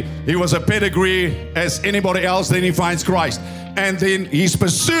day. He was a pedigree as anybody else. Then he finds Christ. And then his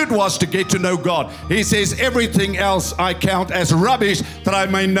pursuit was to get to know God. He says, everything else I count as rubbish that I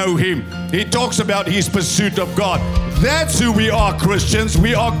may know Him. He talks about his pursuit of God. That's who we are, Christians.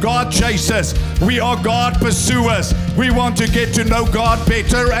 We are God chasers. We are God pursuers. We want to get to know God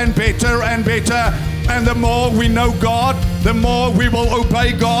better and better and better. And the more we know God, the more we will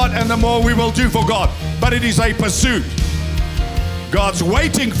obey God and the more we will do for God. But it is a pursuit. God's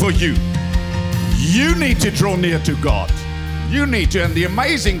waiting for you. You need to draw near to God. You need to. And the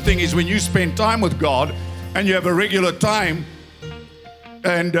amazing thing is when you spend time with God and you have a regular time,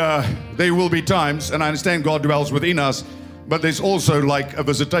 and there will be times, and I understand God dwells within us, but there's also like a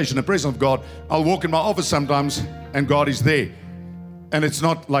visitation, a presence of God. I'll walk in my office sometimes and God is there. And it's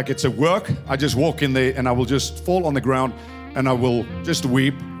not like it's a work. I just walk in there and I will just fall on the ground and I will just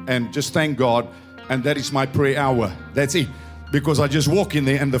weep and just thank God. And that is my prayer hour. That's it. Because I just walk in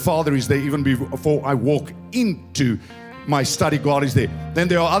there and the Father is there even before I walk into my study. God is there. Then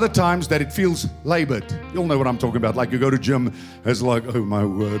there are other times that it feels labored. You'll know what I'm talking about. Like you go to gym, it's like, oh my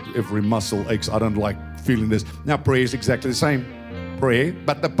word, every muscle aches. I don't like feeling this. Now prayer is exactly the same. Prayer,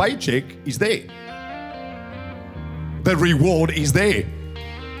 but the paycheck is there. The reward is there.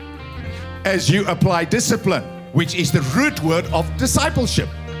 As you apply discipline, which is the root word of discipleship.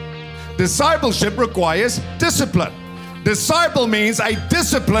 Discipleship requires discipline. Disciple means a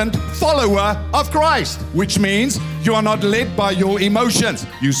disciplined follower of Christ, which means you are not led by your emotions.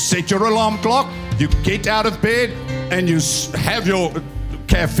 You set your alarm clock, you get out of bed, and you have your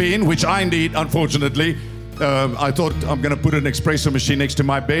caffeine, which I need, unfortunately. I thought I'm going to put an espresso machine next to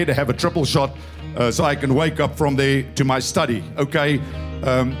my bed, have a triple shot, so I can wake up from there to my study, okay?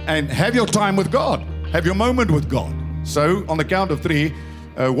 And have your time with God. Have your moment with God. So on the count of 3,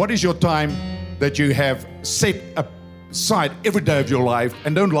 what is your time that you have set aside every day of your life?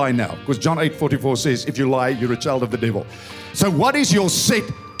 And don't lie now, because John 8:44 says, if you lie, you're a child of the devil. So what is your set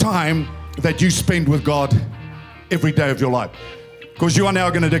time that you spend with God every day of your life? Because you are now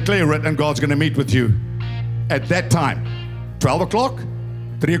going to declare it and God's going to meet with you at that time. 12 o'clock?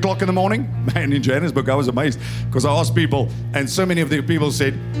 3 o'clock in the morning? Man, in Johannesburg, I was amazed because I asked people, and so many of the people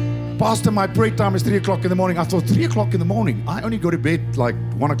said, Pastor, my prayer time is 3 o'clock in the morning. I thought, 3 o'clock in the morning? I only go to bed like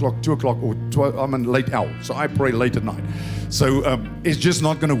 1 o'clock, 2 o'clock, or 12. I'm a late owl, so I pray late at night. So it's just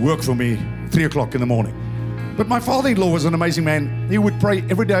not going to work for me 3 o'clock in the morning. But my father-in-law was an amazing man. He would pray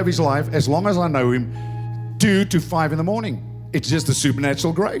every day of his life, as long as I know him, 2 to 5 in the morning. It's just a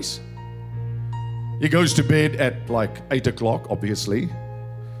supernatural grace. He goes to bed at like 8 o'clock, obviously.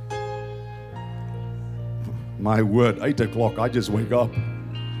 My word, 8 o'clock, I just wake up.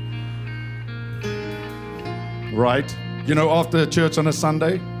 Right? You know, after church on a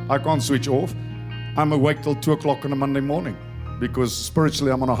Sunday, I can't switch off. I'm awake till 2 o'clock on a Monday morning because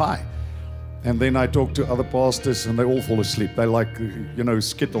spiritually I'm on a high. And then I talk to other pastors and they all fall asleep. They're like,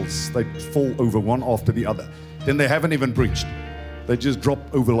 Skittles. They fall over one after the other. Then they haven't even preached. They just drop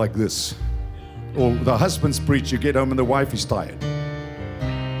over like this. Or the husbands preach, you get home and the wife is tired.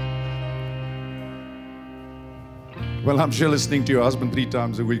 Well, I'm sure listening to your husband 3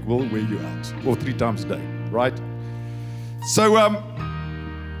 times a week will wear you out. Or 3 times a day, right? So,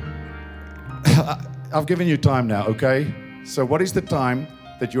 I've given you time now, okay? So what is the time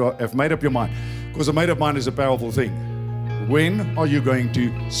that you have made up your mind? Because a made up mind is a powerful thing. When are you going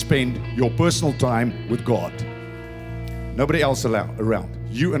to spend your personal time with God? Nobody else around.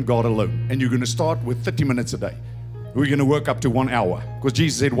 You and God alone. And you're going to start with 30 minutes a day. We're going to work up to 1 hour. Because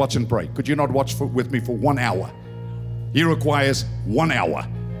Jesus said, watch and pray. Could you not watch with me for 1 hour? He requires 1 hour.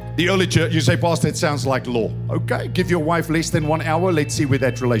 The early church, you say, Pastor, it sounds like law. Okay, give your wife less than 1 hour. Let's see where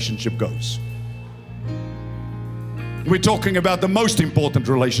that relationship goes. We're talking about the most important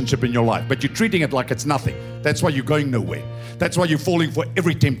relationship in your life, but you're treating it like it's nothing. That's why you're going nowhere. That's why you're falling for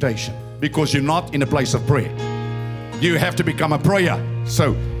every temptation, because you're not in a place of prayer. You have to become a prayer.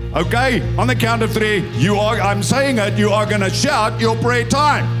 So, okay, on the count of 3, I'm saying it, you are going to shout your prayer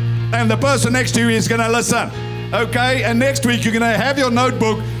time. And the person next to you is going to listen. Okay, and next week you're going to have your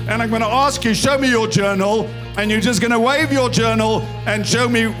notebook, and I'm going to ask you, show me your journal, and you're just going to wave your journal and show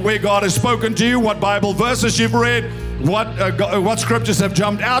me where God has spoken to you, what Bible verses you've read, what scriptures have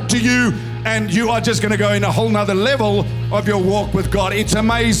jumped out to you, and you are just going to go in a whole nother level of your walk with God. It's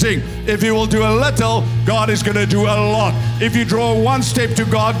amazing. If you will do a little, God is going to do a lot. If you draw 1 step to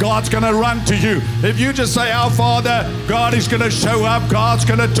God, God's going to run to you. If you just say, Our Father, God is going to show up, God's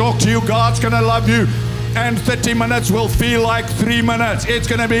going to talk to you, God's going to love you. And 30 minutes will feel like 3 minutes. It's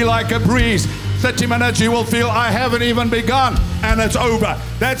going to be like a breeze. 30 minutes you will feel, I haven't even begun, and it's over.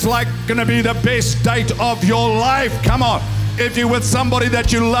 That's like going to be the best date of your life. Come on. If you're with somebody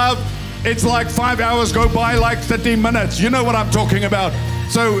that you love, it's like 5 hours go by like 30 minutes. You know what I'm talking about.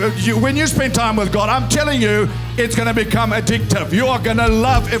 So when you spend time with God, I'm telling you, it's going to become addictive. You are going to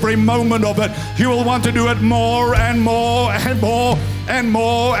love every moment of it. You will want to do it more and more and more and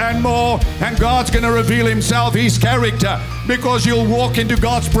more and more. And God's going to reveal Himself, His character, because you'll walk into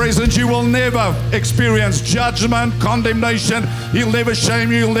God's presence. You will never experience judgment, condemnation. He'll never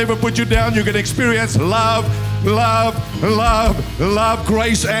shame you. He'll never put you down. You can experience love, love, love, love,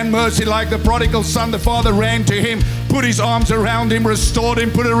 grace and mercy. Like the prodigal son, the father ran to him, put his arms around him, restored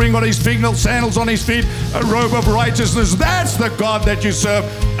him, put a ring on his finger, sandals on his feet, a robe of righteousness. That's the God that you serve,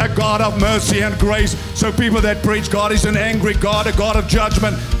 a God of mercy and grace. So people that preach God is an angry God, a God of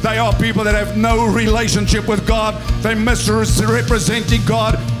judgment, they are people that have no relationship with God. They're misrepresenting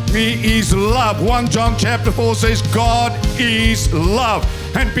God. He is love. 1 John chapter 4 says God is love.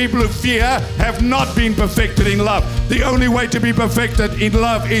 And people who fear have not been perfected in love. The only way to be perfected in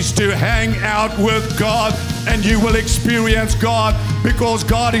love is to hang out with God, and you will experience God, because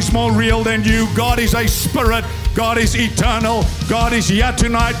God is more real than you. God is a spirit. God is eternal. God is here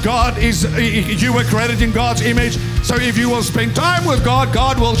tonight. You were created in God's image. So if you will spend time with God,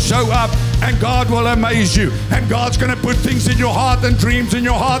 God will show up and God will amaze you. And God's going to put things in your heart and dreams in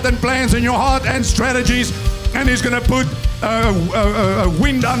your heart and plans in your heart and strategies. And He's going to put a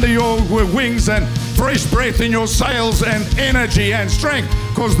wind under your wings and fresh breath in your sails and energy and strength.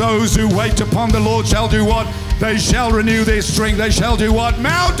 Because those who wait upon the Lord shall do what? They shall renew their strength. They shall do what?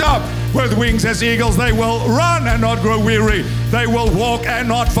 Mount up with wings as eagles. They will run and not grow weary. They will walk and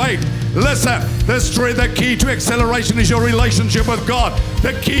not faint. Listen, the key to acceleration is your relationship with God.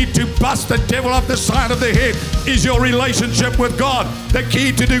 The key to bust the devil off the side of the head is your relationship with God. The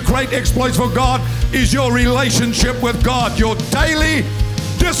key to do great exploits for God is your relationship with God. Your daily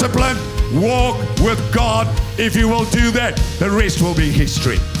disciplined walk with God. If you will do that, the rest will be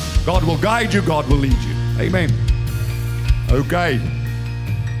history. God will guide you. God will lead you. Amen. Okay.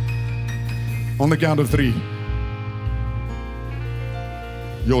 On the count of 3.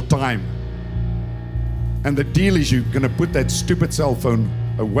 Your time. And the deal is you're going to put that stupid cell phone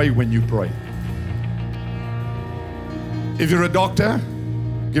away when you pray. If you're a doctor,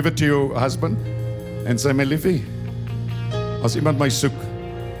 give it to your husband and say, my liefie, as iemand my soek.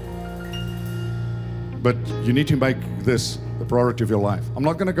 But you need to make this the priority of your life. I'm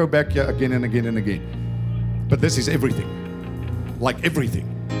not going to go back here again and again and again. But this is everything. Like everything.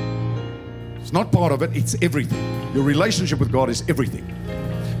 It's not part of it, it's everything. Your relationship with God is everything.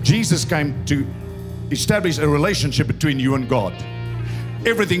 Jesus came to establish a relationship between you and God.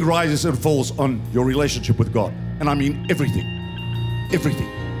 Everything rises and falls on your relationship with God. And I mean everything. Everything.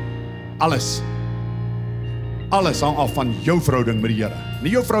 Alles hang af van jou verhouding met die Here.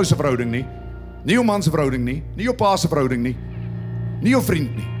 Nie jou vrou se verhouding nie. Nie jou man se verhouding nie, nie jou pa se verhouding nie, nie jou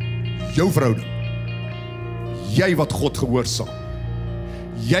vriend nie, jou verhouding. Jy wat God gehoorsaam.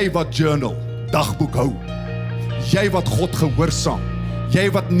 Jy wat journal, dagboek hou. Jy wat God gehoorsaam.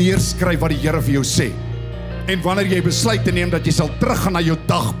 Jy wat neerskryf wat die Here vir jou sê. En wanneer jy besluit te neem dat jy sal teruggaan na jou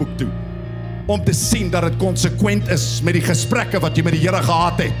dagboek toe, om te sien dat dit konsekwent is met die gesprekke wat jy met die Here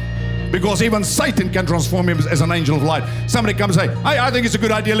gehad het. Because even Satan can transform him as an angel of light. Somebody comes and say, hey, I think it's a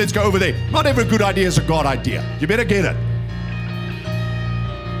good idea, let's go over there. Not every good idea is a God idea. You better get it.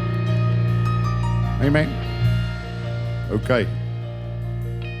 Amen. Okay.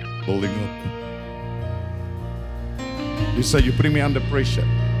 Building up. You say, you bring me under pressure.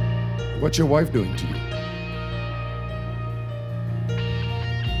 What's your wife doing to you?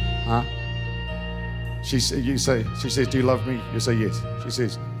 Huh? She says, do you love me? You say, yes. She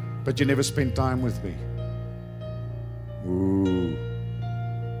says, but you never spend time with me. Ooh.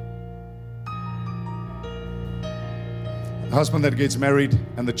 The husband that gets married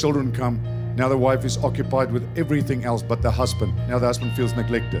and the children come, now the wife is occupied with everything else but the husband. Now the husband feels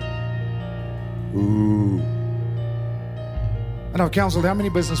neglected. Ooh. And I've counseled how many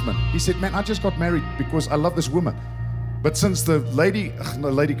businessmen? He said, man, I just got married because I love this woman. But since the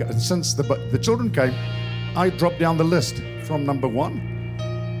children came, I dropped down the list from number 1.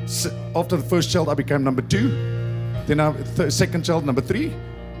 After the first child, I became number 2. Then second child, number 3.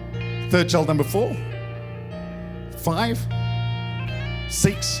 Third child, number 4. 5.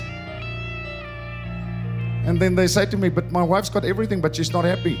 6. And then they say to me, but my wife's got everything, but she's not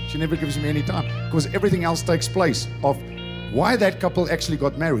happy. She never gives me any time. Because everything else takes place of why that couple actually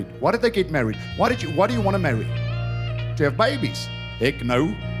got married. Why did they get married? Why do you want to marry? To have babies? Heck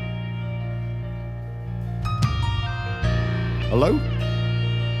no. Hallo?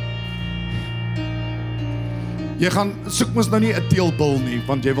 Jy gaan soek mos nou nie 'n teelbil nie,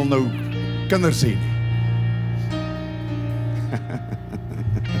 want jy wil nou kinders hê nie.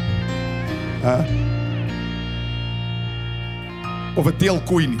 Of 'n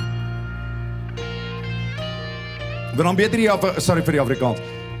teelkoei nie. Dan beter jy sorry vir die Afrikaans.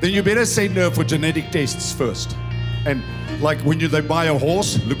 Then you better say no for genetic tests first. And like when they buy a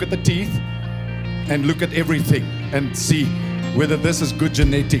horse, look at the teeth and look at everything and see whether this is good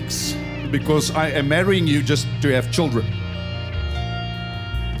genetics. Because I am marrying you just to have children.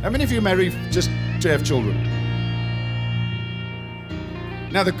 How many of you marry just to have children?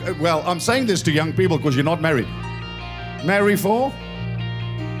 Now, well, I'm saying this to young people because you're not married. Marry for?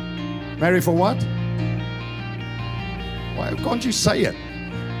 Marry for what? Why can't you say it?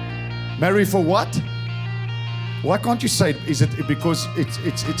 Marry for what? Why can't you say it? Is it because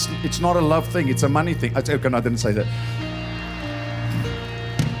it's not a love thing, it's a money thing? Okay, no, I didn't say that.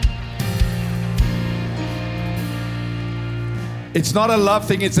 It's not a love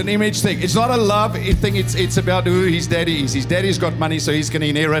thing, it's an image thing. It's not a love thing, it's about who his daddy is. His daddy's got money, so he's going to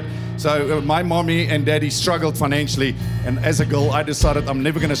inherit. So my mommy and daddy struggled financially, and as a girl, I decided I'm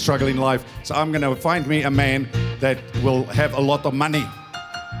never going to struggle in life. So I'm going to find me a man that will have a lot of money.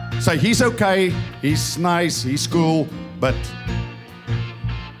 So he's okay, he's nice, he's cool, but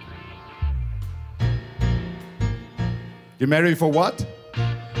you marry for what?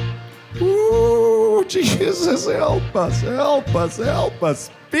 Ooh, Jesus, help us, help us, help us.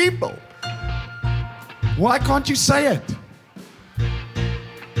 People, why can't you say it?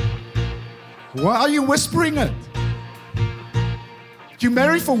 Why are you whispering it? You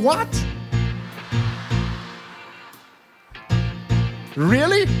marry for what?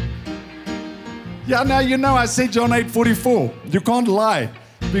 Really? Yeah, now you know I said John 8:44. You can't lie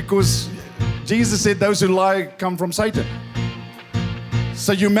because Jesus said those who lie come from Satan.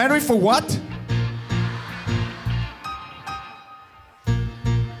 So you marry for what?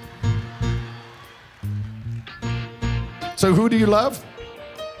 So who do you love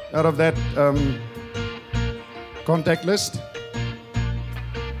out of that contact list?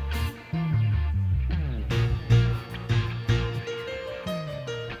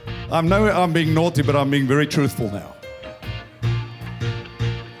 I know I'm being naughty, but I'm being very truthful now.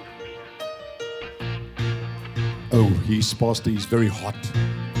 Oh, he's very hot.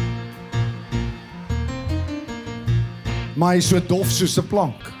 Maar hy is so dof soos 'n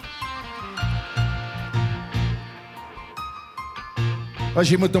plank. As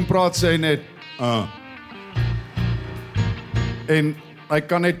jy met hom praat, sê hy net, En hy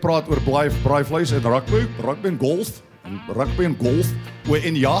kan net praat oor braaivleis en rugby en golf, oor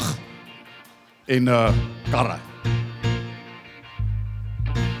en jag en karre.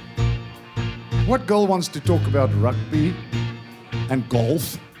 What girl wants to talk about rugby and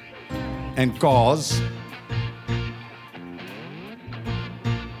golf and cars?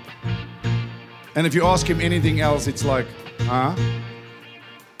 And if you ask him anything else, it's like, huh?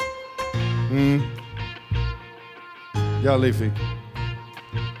 Ja, liefie.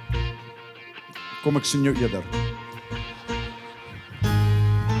 Kom ek sien jou eerder.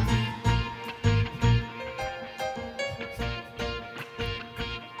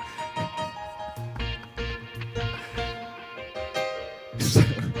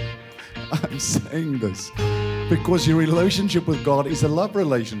 I'm saying this because your relationship with God is a love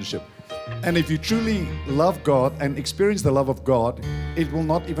relationship. And if you truly love God and experience the love of God, it will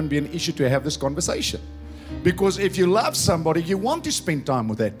not even be an issue to have this conversation. Because if you love somebody, you want to spend time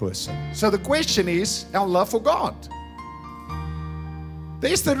with that person. So the question is our love for God.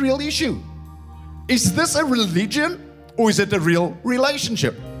 There's the real issue. Is this a religion or is it a real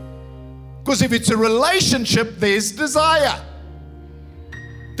relationship? Because if it's a relationship, there's desire.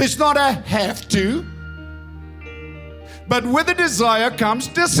 There's not a have to. But with the desire comes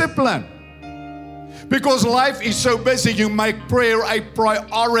discipline. Because life is so busy, you make prayer a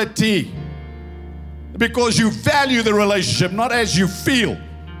priority. Because you value the relationship, not as you feel.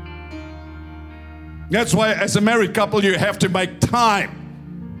 That's why as a married couple, you have to make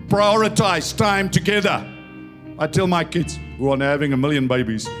time. Prioritize time together. I tell my kids who are now having 1 million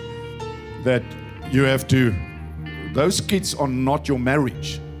babies that you have to, those kids are not your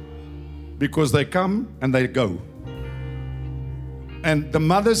marriage. Because they come and they go. And the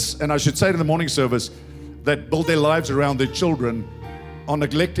mothers, and I should say in the morning service, that build their lives around their children are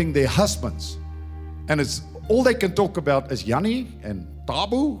neglecting their husbands. And it's all they can talk about is Yanni and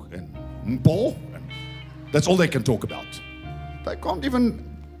Tabu and Mpo. And that's all they can talk about. They can't even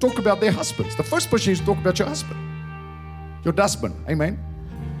talk about their husbands. The first person is to talk about your husband. Your husband. Amen.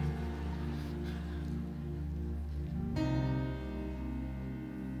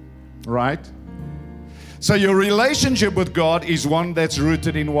 Right? So your relationship with God is one that's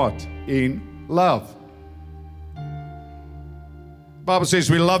rooted in what? In love. The Bible says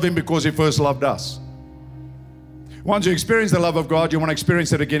we love Him because He first loved us. Once you experience the love of God, you want to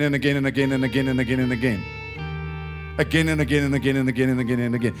experience it again and again and again and again and again and again. Again and again and again and again and again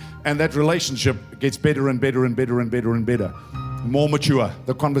and again. And that relationship gets better and better and better and better and better. More mature.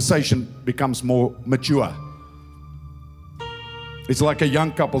 The conversation becomes more mature. It's like a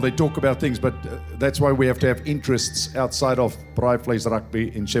young couple, they talk about things, but that's why we have to have interests outside of Braaiplace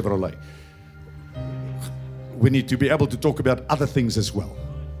Rugby in Chevrolet. We need to be able to talk about other things as well.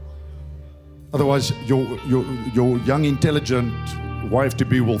 Otherwise, your young, intelligent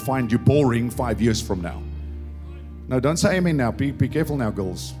wife-to-be will find you boring 5 years from now. No, don't say amen now. Be careful now,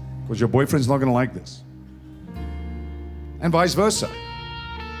 girls, because your boyfriend's not going to like this. And vice versa.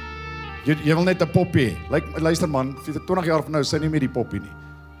 Jy wil net 'n poppie hê. Luister man, vir 20 jaar van nou sy nie meer die poppie nie.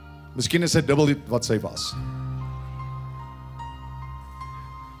 Miskien is sy dubbel wat sy was.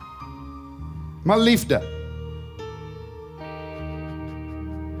 Maar liefde.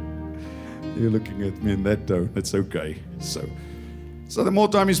 You're looking at me in that tone. It's okay. So the more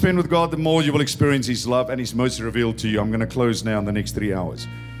time you spend with God, the more you will experience His love and His mercy revealed to you. I'm going to close now in the next 3 hours.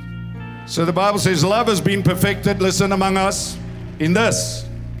 So the Bible says love has been perfected, listen, among us in this.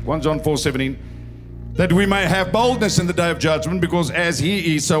 1 John 4:17, that we may have boldness in the day of judgment, because as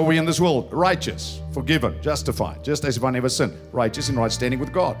He is, so are we in this world. Righteous, forgiven, justified, just as if I never sinned. Righteous in right standing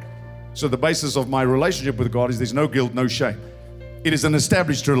with God. So the basis of my relationship with God is there's no guilt, no shame. It is an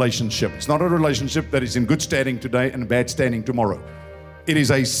established relationship. It's not a relationship that is in good standing today and bad standing tomorrow. It is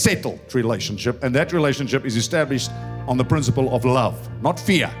a settled relationship, and that relationship is established on the principle of love, not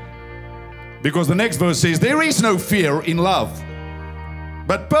fear. Because the next verse says, there is no fear in love.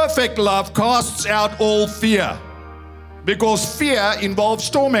 But perfect love casts out all fear, because fear involves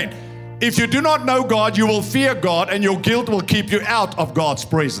torment. If you do not know God, you will fear God, and your guilt will keep you out of God's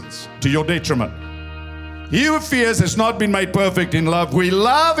presence to your detriment. He who fears has not been made perfect in love. We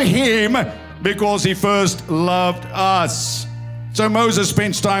love Him because He first loved us. So Moses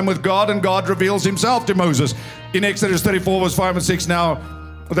spends time with God, and God reveals Himself to Moses. In Exodus 34, verse 5 and 6, now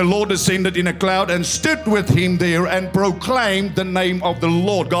the Lord descended in a cloud and stood with him there and proclaimed the name of the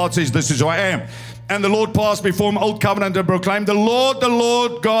Lord. God says, this is who I am. And the Lord passed before him, Old Covenant, and proclaimed, the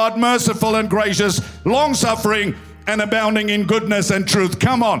Lord, God, merciful and gracious, long-suffering and abounding in goodness and truth.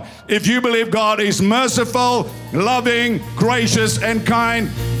 Come on. If you believe God is merciful, loving, gracious, and kind,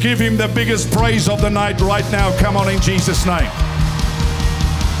 give Him the biggest praise of the night right now. Come on, in Jesus' name.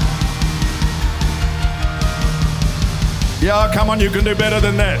 Yeah, come on, you can do better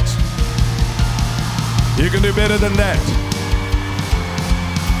than that. You can do better than that.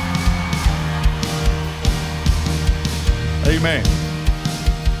 Amen.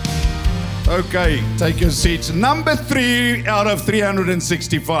 Okay, take your seats. Number 3 out of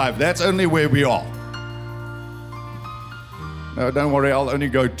 365. That's only where we are. No, don't worry, I'll only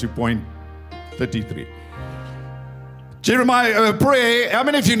go to point 33. Jeremiah, prayer. How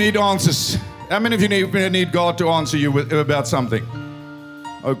many of you need answers? How many of you need God to answer you about something?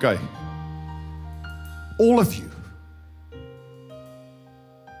 Okay. All of you.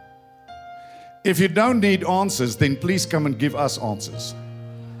 If you don't need answers, then please come and give us answers.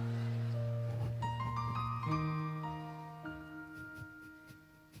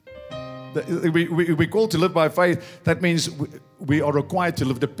 We called to live by faith. That means we are required to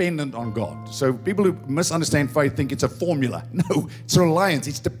live dependent on God. So people who misunderstand faith think it's a formula. No, it's reliance.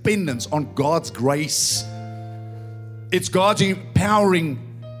 It's dependence on God's grace. It's God's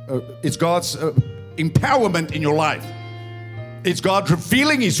empowering. It's God's empowerment in your life. It's God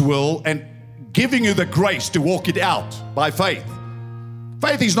revealing His will and giving you the grace to walk it out by faith.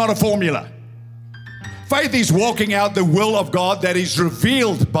 Faith is not a formula. Faith is walking out the will of God that is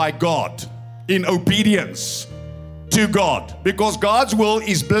revealed by God in obedience to God, because God's will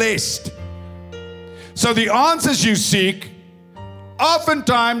is blessed. So the answers you seek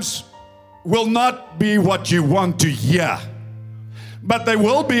oftentimes will not be what you want to hear, but they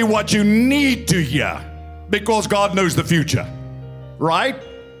will be what you need to hear, because God knows the future, right?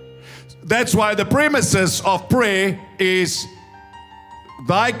 That's why the premises of prayer is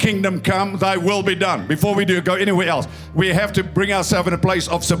Thy kingdom come, Thy will be done. Before we go anywhere else, we have to bring ourselves in a place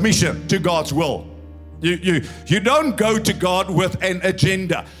of submission to God's will. You don't go to God with an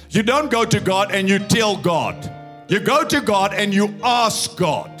agenda. You don't go to God and you tell God. You go to God and you ask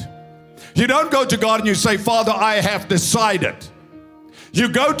God. You don't go to God and you say, Father, I have decided. You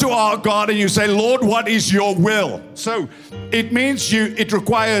go to our God and you say, Lord, what is your will? So it means it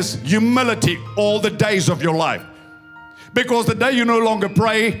requires humility all the days of your life. Because the day you no longer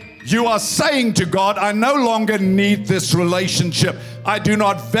pray, you are saying to God, I no longer need this relationship. I do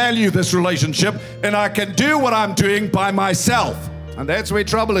not value this relationship, and I can do what I'm doing by myself. And that's where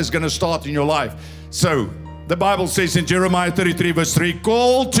trouble is going to start in your life. So the Bible says in Jeremiah 33 verse 3,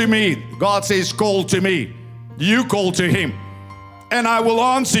 call to me. God says, call to me. You call to Him, and I will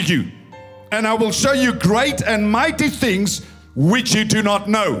answer you, and I will show you great and mighty things which you do not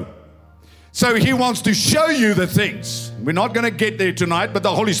know. So He wants to show you the things. We're not going to get there tonight, but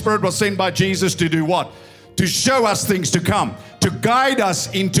the Holy Spirit was sent by Jesus to do what? To show us things to come, to guide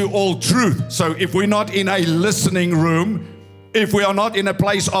us into all truth. So if we're not in a listening room, if we are not in a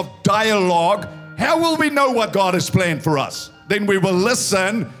place of dialogue, how will we know what God has planned for us? Then we will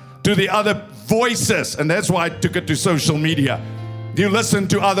listen to the other voices. And that's why I took it to social media. You listen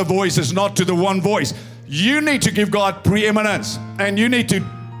to other voices, not to the one voice. You need to give God preeminence, and you need to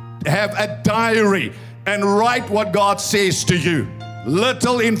have a diary and write what God says to you.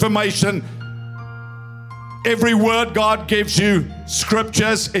 Little information. Every word God gives you,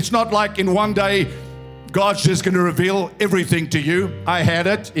 scriptures. It's not like in one day God's just going to reveal everything to you. I had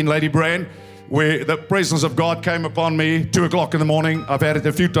it in Lady Brand, where the presence of God came upon me 2 o'clock in the morning. I've had it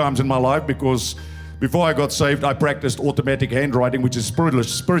a few times in my life, because before I got saved, I practiced automatic handwriting, which is a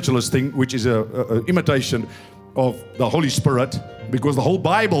spiritualist thing, which is a imitation of the Holy Spirit, because the whole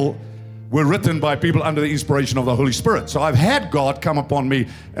Bible were written by people under the inspiration of the Holy Spirit. So I've had God come upon me,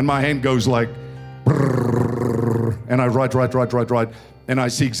 and my hand goes like, and I write, and I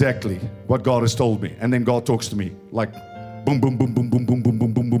see exactly what God has told me. And then God talks to me like boom, boom, boom, boom, boom, boom, boom,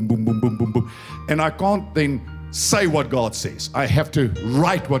 boom, boom, boom, boom, boom, boom, boom, boom. And I can't then say what God says. I have to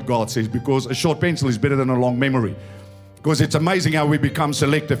write what God says, because a short pencil is better than a long memory. Because it's amazing how we become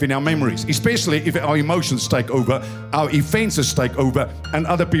selective in our memories, especially if our emotions take over, our offenses take over, and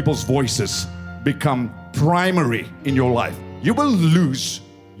other people's voices become primary in your life. You will lose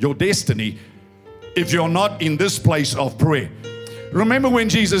your destiny if you're not in this place of prayer. Remember when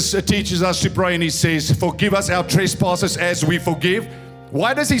Jesus teaches us to pray and He says, forgive us our trespasses as we forgive?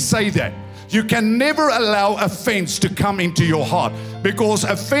 Why does He say that? You can never allow offense to come into your heart, because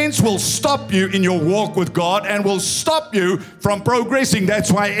offense will stop you in your walk with God and will stop you from progressing.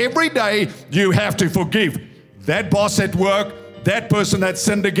 That's why every day you have to forgive. That boss at work, that person that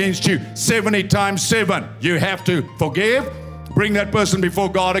sinned against you 70 times 7. You have to forgive, bring that person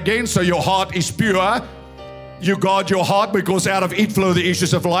before God again so your heart is pure. You guard your heart, because out of it flow the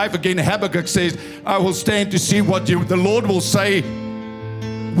issues of life. Again, Habakkuk says, I will stand to see what the Lord will say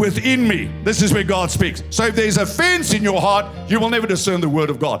within me. This is where God speaks. So if there's offense in your heart, you will never discern the word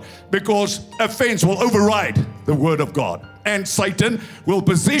of God, because offense will override the word of God. And Satan will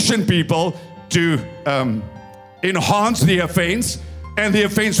position people to enhance the offense, and the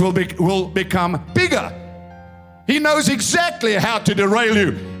offense will become bigger. He knows exactly how to derail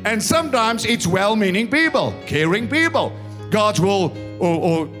you. And sometimes it's well-meaning people, caring people. God's will,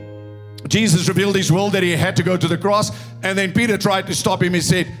 or Jesus revealed his will that he had to go to the cross, and then Peter tried to stop him. He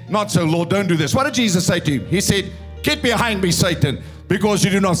said, "Not so, Lord, don't do this." What did Jesus say to him? He said, "Get behind me, Satan, because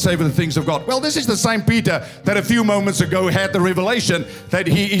you do not savor the things of God." Well, this is the same Peter that a few moments ago had the revelation that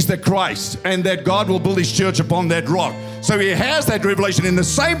he is the Christ and that God will build his church upon that rock. So he has that revelation. In the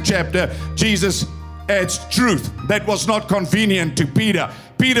same chapter, Jesus adds truth that was not convenient to Peter.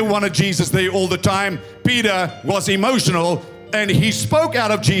 Peter wanted Jesus there all the time. Peter was emotional, and he spoke out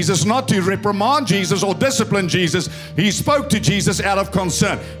of Jesus, not to reprimand Jesus or discipline Jesus. He spoke to Jesus out of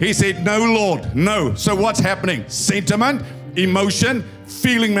concern. He said, "No, Lord, no." So what's happening? Sentiment, emotion,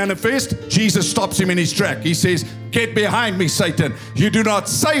 feeling manifest. Jesus stops him in his track. He says, "Get behind me, Satan. You do not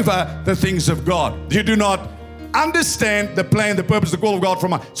savor the things of God. You do not understand the plan, the purpose, the call of God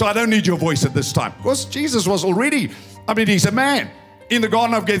from us. So I don't need your voice at this time." Because Jesus was already, he's a man. In the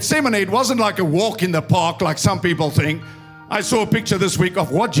Garden of Gethsemane, it wasn't like a walk in the park like some people think. I saw a picture this week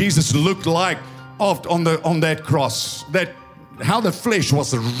of what Jesus looked like on that cross, how the flesh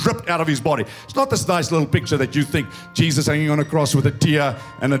was ripped out of his body. It's not this nice little picture that you think Jesus hanging on a cross with a tear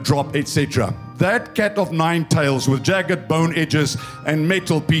and a drop, etc. That cat of nine tails with jagged bone edges and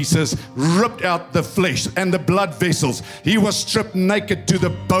metal pieces ripped out the flesh and the blood vessels. He was stripped naked to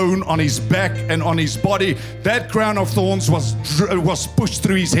the bone on his back and on his body. That crown of thorns was pushed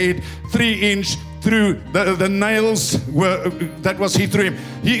through his head, 3-inch. Through the nails that was he through him.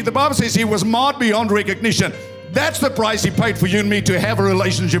 The Bible says he was marred beyond recognition. That's the price he paid for you and me to have a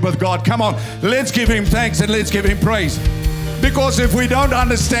relationship with God. Come on, let's give him thanks and let's give him praise. Because if we don't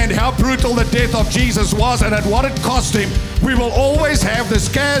understand how brutal the death of Jesus was and at what it cost him, we will always have this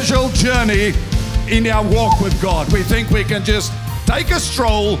casual journey in our walk with God. We think we can just take a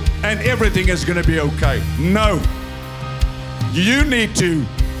stroll and everything is going to be okay. No. You need to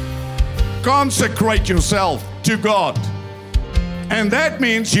consecrate yourself to God. And that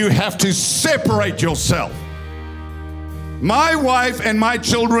means you have to separate yourself. My wife and my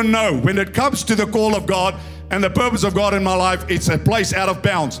children know when it comes to the call of God and the purpose of God in my life, it's a place out of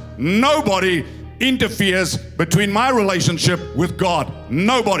bounds. Nobody interferes between my relationship with God.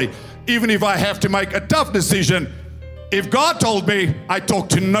 Nobody. Even if I have to make a tough decision, if God told me, I talk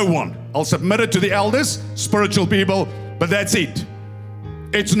to no one. I'll submit it to the elders, spiritual people, but that's it.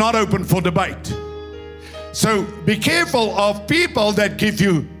 It's not open for debate. So be careful of people that give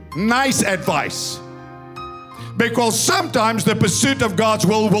you nice advice, because sometimes the pursuit of God's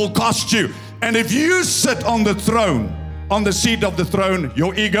will cost you. And if you sit on the throne, on the seat of the throne,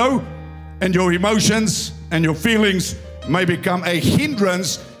 your ego and your emotions and your feelings may become a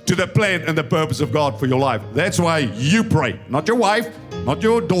hindrance to the plan and the purpose of God for your life. That's why you pray. Not your wife, not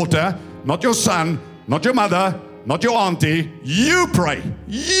your daughter, not your son, not your mother, not your auntie. You pray.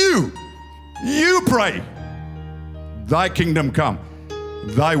 You pray. Thy kingdom come.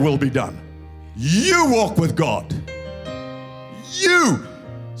 Thy will be done. You walk with God. You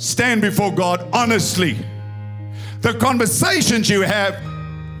stand before God honestly. The conversations you have,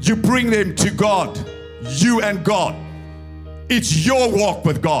 you bring them to God. You and God. It's your walk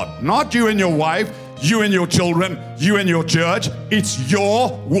with God. Not you and your wife, you and your children, you and your church. It's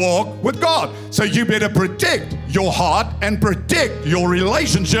your walk with God. So you better protect your heart and protect your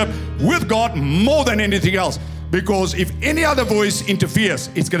relationship with God more than anything else. Because if any other voice interferes,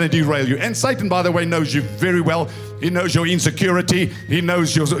 it's going to derail you. And Satan, by the way, knows you very well. He knows your insecurity. He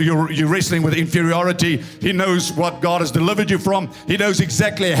knows you're wrestling with inferiority. He knows what God has delivered you from. He knows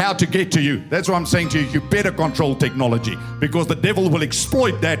exactly how to get to you. That's why I'm saying to you, you better control technology, because the devil will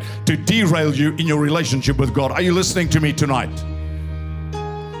exploit that to derail you in your relationship with God. Are you listening to me tonight?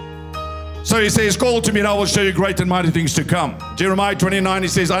 So he says, call to me and I will show you great and mighty things to come. Jeremiah 29, he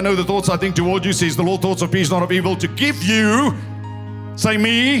says, I know the thoughts I think toward you, says the Lord, thoughts of peace, not of evil, to give you, say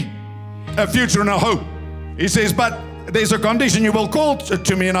me, a future and a hope. He says, but there's a condition. You will call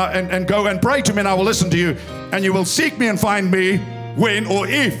to me and go and pray to me and I will listen to you. And you will seek me and find me when or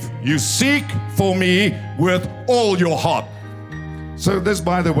if you seek for me with all your heart. So this,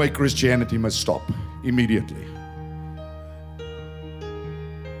 by the way, Christianity must stop immediately.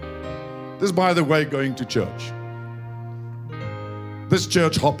 This, by the way, going to church. This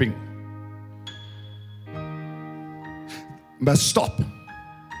church hopping must stop.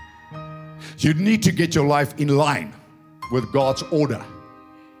 You need to get your life in line with God's order,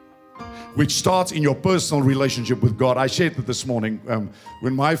 which starts in your personal relationship with God. I shared that this morning.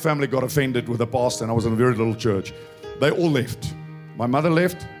 When my family got offended with a pastor, and I was in a very little church, they all left. My mother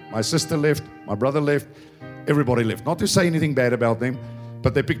left, my sister left, my brother left, everybody left. Not to say anything bad about them,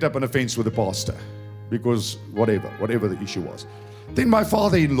 but they picked up an offense with the pastor because whatever the issue was. Then my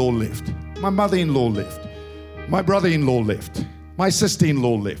father-in-law left. My mother-in-law left. My brother-in-law left. My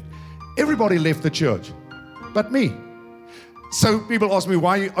sister-in-law left. Everybody left the church, but me. So people ask me,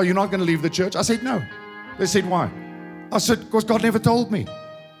 why are you not going to leave the church? I said, no. They said, why? I said, because God never told me.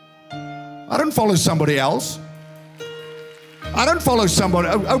 I don't follow somebody else. I don't follow somebody.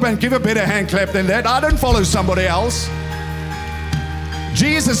 Oh man, give a better hand clap than that. I don't follow somebody else.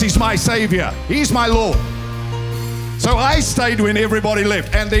 Jesus is my Savior. He's my Lord. So I stayed when everybody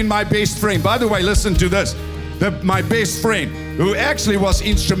left. And then my best friend, by the way, listen to this. My best friend, who actually was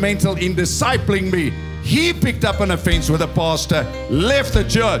instrumental in discipling me, he picked up an offense with a pastor, left the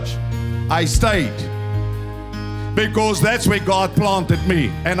church. I stayed. Because that's where God planted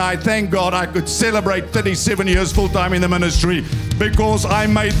me. And I thank God I could celebrate 37 years full-time in the ministry because I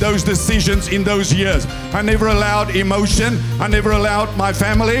made those decisions in those years. I never allowed emotion. I never allowed my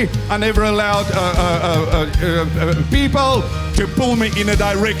family. I never allowed people to pull me in a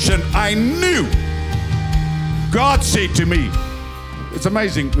direction. I knew. God said to me, it's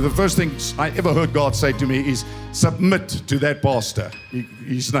amazing. The first thing I ever heard God say to me is, submit to that pastor.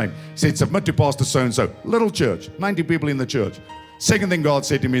 His name. He said, submit to Pastor so-and-so. Little church, 90 people in the church. Second thing God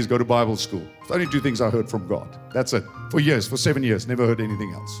said to me is go to Bible school. It's the only two things I heard from God. That's it. For years, for 7 years, never heard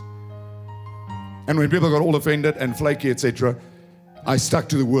anything else. And when people got all offended and flaky, etc., I stuck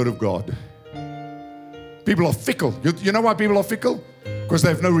to the Word of God. People are fickle. You know why people are fickle? Because they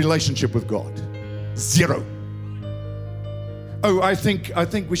have no relationship with God. Zero. Oh, I think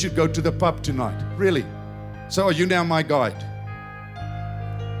we should go to the pub tonight. Really? So are you now my guide?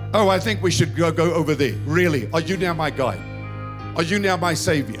 Oh, I think we should go over there. Really? Are you now my guide? Are you now my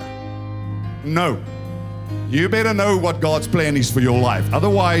Savior? No. You better know what God's plan is for your life.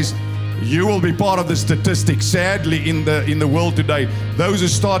 Otherwise, you will be part of the statistics. Sadly, in the world today, those who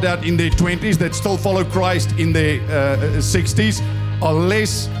start out in their 20s that still follow Christ in their 60s are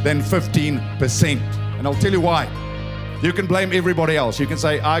less than 15%. And I'll tell you why. You can blame everybody else. You can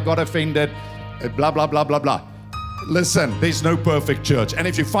say, I got offended, blah, blah, blah, blah, blah. Listen, there's no perfect church. And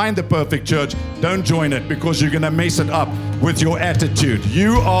if you find the perfect church, don't join it because you're going to mess it up with your attitude.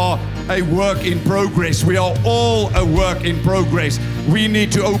 You are a work in progress. We are all a work in progress. We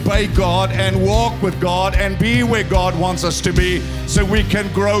need to obey God and walk with God and be where God wants us to be so we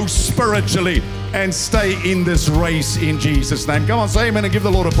can grow spiritually and stay in this race in Jesus' name. Come on, say amen and give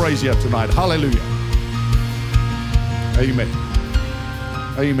the Lord a praise here tonight. Hallelujah. Amen.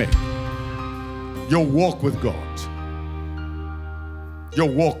 Amen. Your walk with God. Your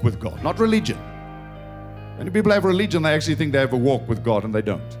walk with God, not religion. Many people have religion, they actually think they have a walk with God, and they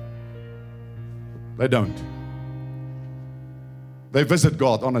don't. They don't. They visit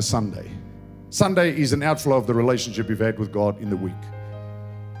God on a Sunday. Sunday is an outflow of the relationship you've had with God in the week.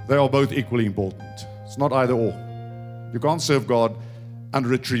 They are both equally important. It's not either or. You can't serve God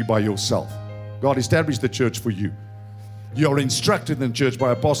under a tree by yourself. God established the church for you. You are instructed in church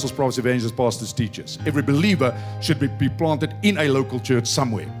by apostles, prophets, evangelists, pastors, teachers. Every believer should be planted in a local church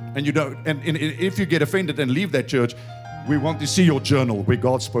somewhere. And you don't. And if you get offended and leave that church, we want to see your journal where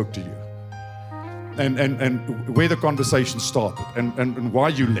God spoke to you, and where the conversation started, and why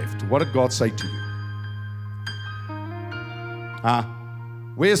you left. What did God say to you?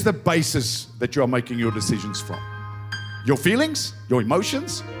 Where's the basis that you are making your decisions from? Your feelings? Your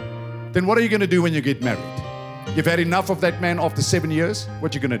emotions? Then what are you going to do when you get married? You've had enough of that man after 7 years.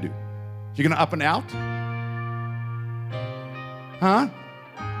 What you going to do? You're going to up and out?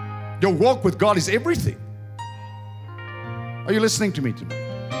 Your walk with God is everything. Are you listening to me tonight?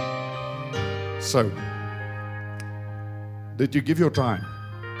 So, did you give your time?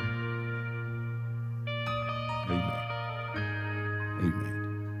 Amen.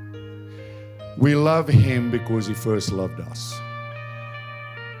 Amen. We love Him because He first loved us.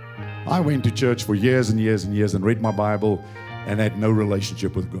 I went to church for years and years and years and read my Bible and had no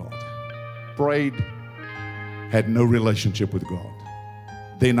relationship with God. Prayed, had no relationship with God.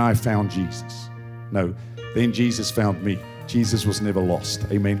 Then I found Jesus. No, then Jesus found me. Jesus was never lost.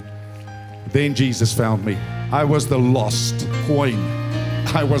 Amen. Then Jesus found me. I was the lost coin.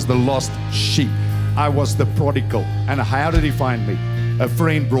 I was the lost sheep. I was the prodigal. And how did He find me? A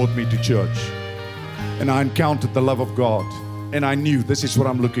friend brought me to church. And I encountered the love of God. And I knew this is what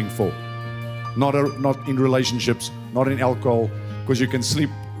I'm looking for. Not in relationships, not in alcohol, because you can sleep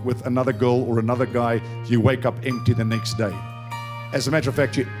with another girl or another guy, you wake up empty the next day. As a matter of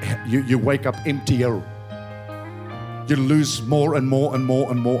fact, you wake up emptier. You lose more and more and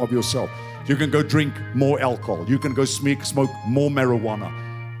more and more of yourself. You can go drink more alcohol. You can go smoke more marijuana.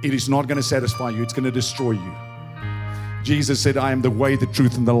 It is not going to satisfy you. It's going to destroy you. Jesus said, I am the way, the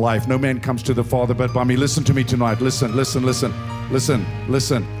truth, and the life. No man comes to the Father but by me. Listen to me tonight. Listen.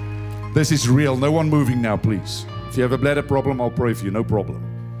 This is real. No one moving now, please. If you have a bladder problem, I'll pray for you. No problem.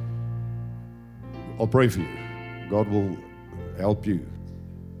 I'll pray for you. God will help you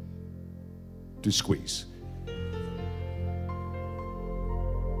to squeeze.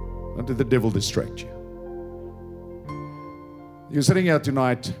 Don't let the devil distract you. You're sitting here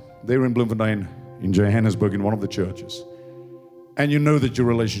tonight, there in Bloemfontein, in Johannesburg, in one of the churches, and you know that your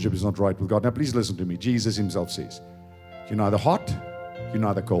relationship is not right with God. Now, please listen to me. Jesus himself says, you're neither hot, you're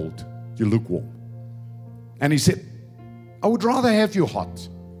neither cold, you're lukewarm. And he said, I would rather have you hot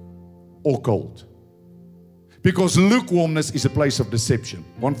or cold. Because lukewarmness is a place of deception.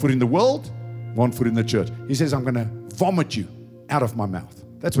 One foot in the world, one foot in the church. He says, I'm going to vomit you out of my mouth.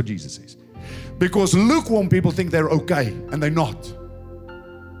 That's what Jesus says. Because lukewarm people think they're okay, and they're not.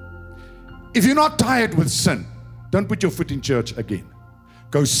 If you're not tired with sin, don't put your foot in church again.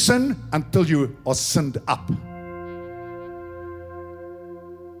 Go sin until you are sinned up.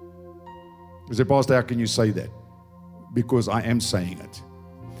 You say, Pastor, how can you say that? Because I am saying it.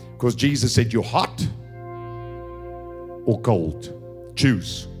 Because Jesus said, you're hot or cold.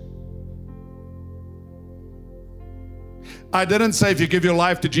 Choose. I didn't say if you give your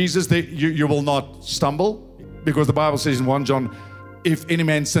life to Jesus, that you will not stumble. Because the Bible says in 1 John, if any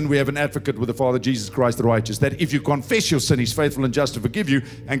man sin, we have an advocate with the Father, Jesus Christ the righteous. That if you confess your sin, he's faithful and just to forgive you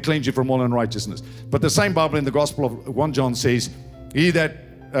and cleanse you from all unrighteousness. But the same Bible in the Gospel of 1 John says, he that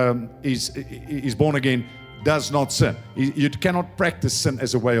is born again does not sin. You cannot practice sin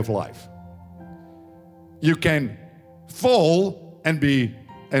as a way of life. You can fall and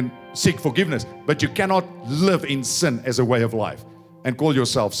seek forgiveness, but you cannot live in sin as a way of life and call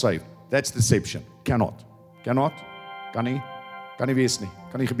yourself saved. That's deception. Cannot. Kan nie wees nie.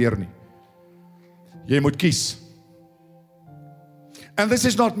 Kan nie gebeur nie. Jy moet kies. And this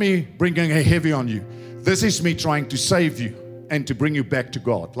is not me bringing a heavy on you. This is me trying to save you and to bring you back to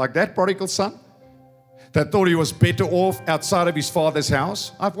God. Like that prodigal son that thought he was better off outside of his father's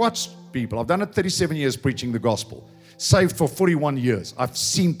house. I've watched people. I've done it 37 years preaching the gospel. Saved for 41 years. I've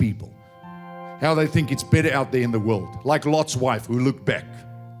seen people, how they think it's better out there in the world. Like Lot's wife who looked back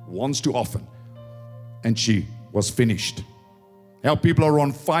once too often and she was finished. How people are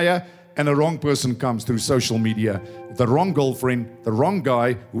on fire and a wrong person comes through social media, the wrong girlfriend, the wrong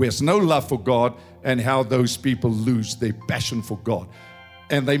guy who has no love for God, and how those people lose their passion for God.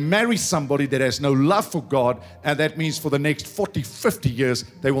 And they marry somebody that has no love for God, and that means for the next 40, 50 years,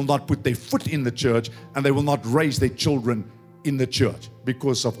 they will not put their foot in the church, and they will not raise their children in the church.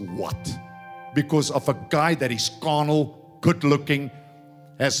 Because of what? Because of a guy that is carnal, good-looking,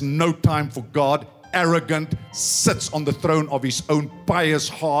 has no time for God, arrogant, sits on the throne of his own pious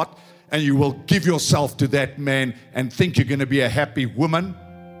heart, and you will give yourself to that man and think you're going to be a happy woman.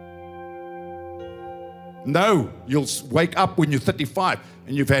 No, you'll wake up when you're 35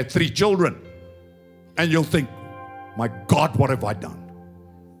 and you've had 3 children, and you'll think, my God, what have I done?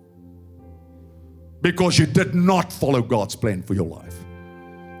 Because you did not follow God's plan for your life.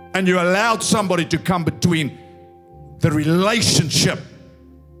 And you allowed somebody to come between the relationship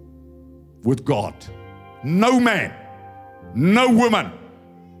with God. No man, no woman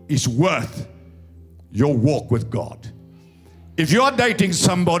is worth your walk with God. If you're dating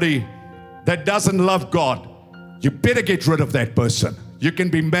somebody that doesn't love God, you better get rid of that person. You can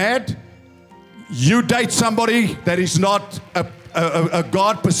be mad. You date somebody that is not a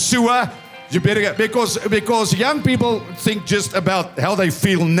God pursuer, you better get, because young people think just about how they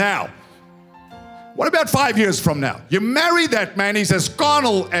feel now. What about 5 years from now? You marry that man, he's as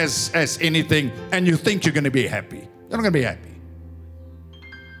carnal as anything, and you think you're going to be happy. You're not going to be happy.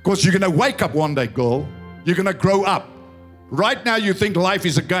 Because you're going to wake up one day, girl. You're going to grow up. Right now you think life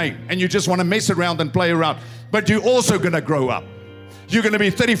is a game, and you just want to mess around and play around. But you're also going to grow up. You're going to be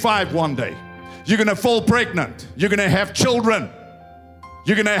 35 one day. You're going to fall pregnant. You're going to have children.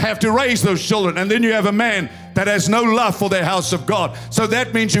 You're going to have to raise those children. And then you have a man that has no love for the house of God. So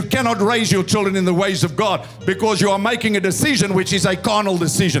that means you cannot raise your children in the ways of God, because you are making a decision which is a carnal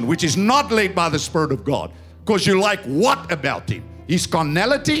decision, which is not led by the Spirit of God. Because you like what about him? His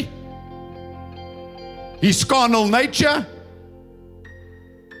carnality? His carnal nature?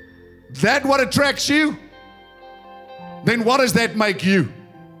 That what attracts you? Then what does that make you?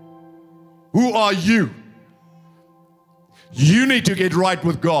 Who are you? You need to get right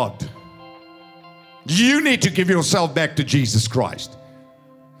with God. You need to give yourself back to Jesus Christ.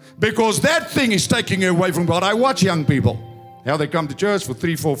 Because that thing is taking you away from God. I watch young people, how they come to church for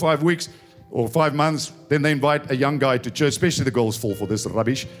 3, 4, 5 weeks or 5 months. Then they invite a young guy to church, especially the girls fall for this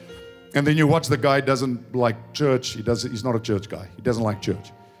rubbish. And then you watch the guy doesn't like church. He's not a church guy. He doesn't like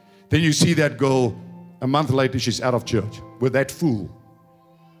church. Then you see that girl, a month later, she's out of church with that fool.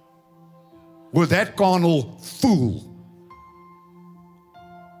 With that carnal fool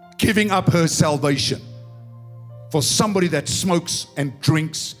giving up her salvation for somebody that smokes and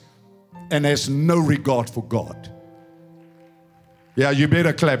drinks and has no regard for God. Yeah, you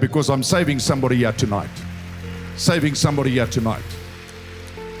better clap because I'm saving somebody here tonight. Saving somebody here tonight.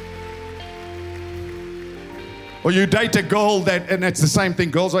 Or you date a girl that, and it's the same thing,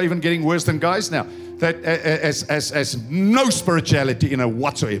 girls are even getting worse than guys now, that has no spirituality in her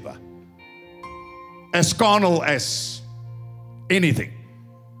whatsoever. As carnal as anything.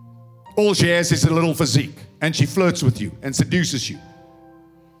 All she has is a little physique, and she flirts with you and seduces you.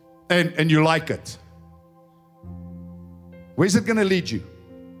 And you like it. Where's it going to lead you?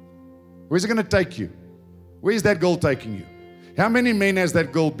 Where's it going to take you? Where's that girl taking you? How many men has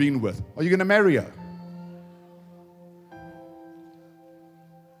that girl been with? Are you going to marry her?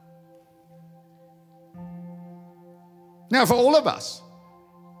 Now, for all of us,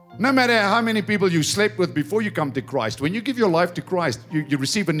 no matter how many people you slept with before you come to Christ, when you give your life to Christ, you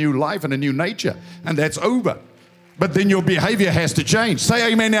receive a new life and a new nature, and that's over. But then your behavior has to change.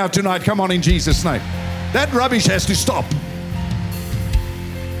 Say amen now tonight. Come on, in Jesus' name. That rubbish has to stop.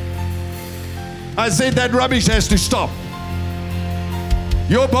 I said that rubbish has to stop.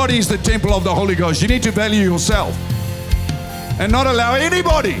 Your body is the temple of the Holy Ghost. You need to value yourself and not allow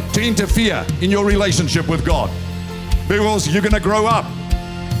anybody to interfere in your relationship with God. Because you're going to grow up.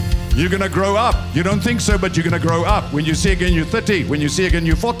 You're going to grow up. You don't think so, but you're going to grow up. When you see again, you're 30. When you see again,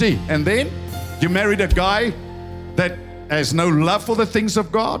 you're 40. And then you married a guy that has no love for the things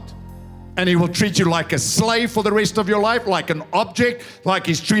of God. And he will treat you like a slave for the rest of your life, like an object, like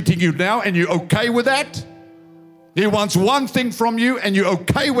he's treating you now, and you're okay with that? He wants one thing from you, and you're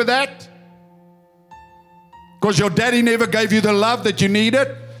okay with that? Because your daddy never gave you the love that you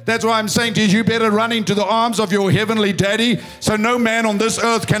needed? That's why I'm saying to you, you better run into the arms of your heavenly daddy so no man on this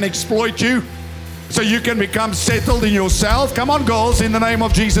earth can exploit you, so you can become settled in yourself. Come on, girls, in the name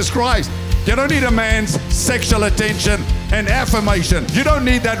of Jesus Christ. You don't need a man's sexual attention and affirmation. You don't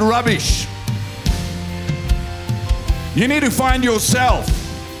need that rubbish. You need to find yourself,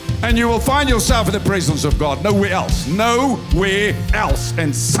 and you will find yourself in the presence of God. Nowhere else. Nowhere else.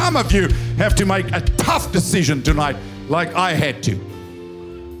 And some of you have to make a tough decision tonight, like I had to.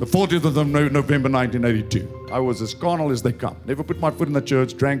 The 40th of November 1982. I was as carnal as they come. Never put my foot in the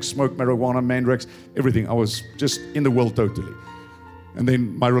church, drank, smoked marijuana, mandrakes, everything. I was just in the world totally. And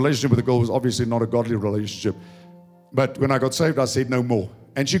then my relationship with the girl was obviously not a godly relationship. But when I got saved, I said no more.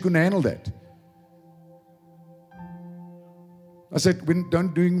 And she couldn't handle that. I said, when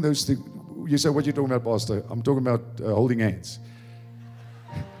don't doing those things. You say, what are you talking about, Pastor? I'm talking about holding hands.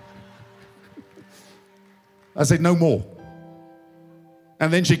 I said, no more.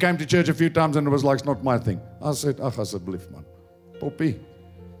 And then she came to church a few times and it was like, it's not my thing. I said, ach, asseblief man. Poppie.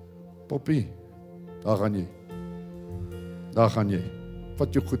 Daar gaan jy. Daar gaan jy.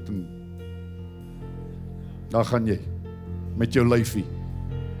 Vat jou goed en daar gaan jy. Met jou lyfie.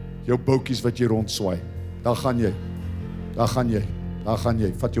 Jou boutjies wat jy rondswaai. Daar gaan jy. Daar gaan jy. Daar gaan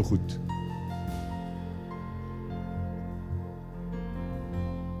jy. Vat jou goed.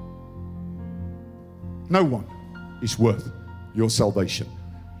 No one is worth your salvation.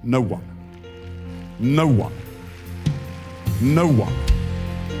 No one. No one. No one.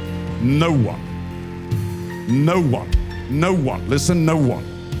 No one. No one. No one. Listen, no one.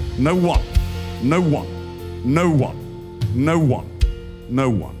 No one. No one. No one. No one. No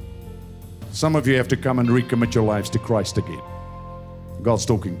one. Some of you have to come and recommit your lives to Christ again. God's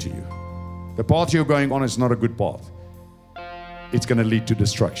talking to you. The path you're going on is not a good path. It's going to lead to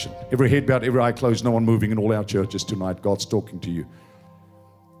destruction. Every head bowed, every eye closed, no one moving in all our churches tonight. God's talking to you.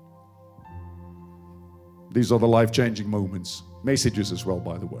 These are the life-changing moments. Messages as well,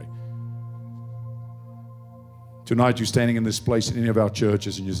 by the way. Tonight you're standing in this place in any of our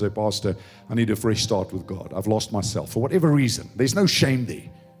churches and you say, Pastor, I need a fresh start with God. I've lost myself for whatever reason. There's no shame there.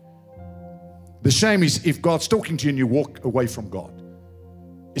 The shame is if God's talking to you and you walk away from God.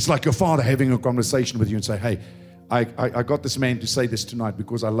 It's like your father having a conversation with you and say, hey, I got this man to say this tonight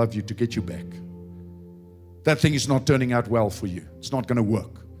because I love you, to get you back. That thing is not turning out well for you. It's not going to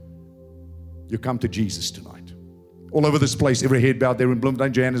work. You come to Jesus tonight. All over this place, every head bowed there in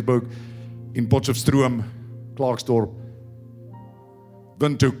Bloemfontein, Johannesburg, in Potchefstroom, Klerksdorp,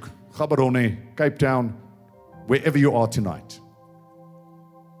 Windhoek, Gaborone, Cape Town, wherever you are tonight.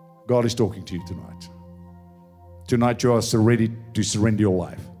 God is talking to you tonight. Tonight you are ready to surrender your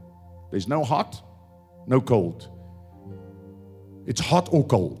life. There's no hot, no cold. It's hot or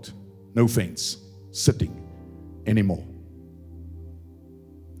cold. no fence, sitting anymore.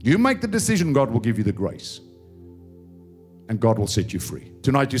 You make the decision, God will give you the grace. And God will set you free.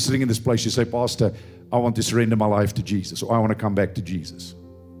 Tonight you're sitting in this place, you say, Pastor, I want to surrender my life to Jesus, or I want to come back to Jesus.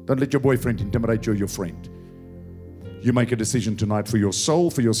 Don't let your boyfriend intimidate you or your friend. You make a decision tonight for your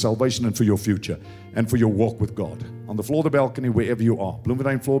soul, for your salvation, and for your future, and for your walk with God. On the floor of the balcony, wherever you are,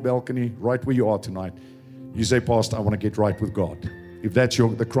 Bloemfontein floor balcony, right where you are tonight, you say, Pastor, I want to get right with God. If that's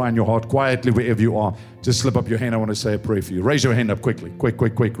the cry in your heart, quietly, wherever you are, just slip up your hand. I want to say a prayer for you. Raise your hand up quickly.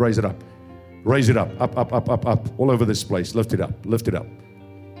 Quick. Raise it up. Raise it up. Up. All over this place. Lift it up. Lift it up.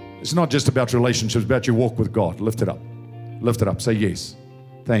 It's not just about relationships, it's about your walk with God. Lift it up. Lift it up. Say yes.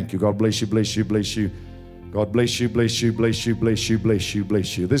 Thank you. God bless you, bless you, bless you. God bless you, bless you, bless you, bless you, bless you,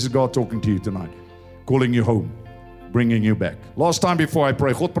 bless you. This is God talking to you tonight. Calling you home. Bringing you back. Last time before I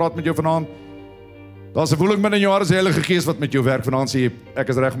pray, God praat met jou vanaand. Daar's 'n woeling binne in jou hart, as die Heilige Gees wat met jou werk vanaand sê, ek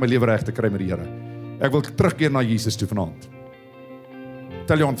is reg om my lewe reg te kry met die Here. Ek wil terugkeer na Jesus toe vanaand.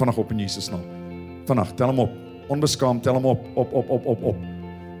 Tel jou hand vandag op in Jesus naam. Vandag, tel hom op. Onbeskaamd, tel hom op.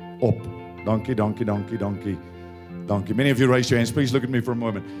 Op. Dankie. Many of you raise your hands. Please look at me for a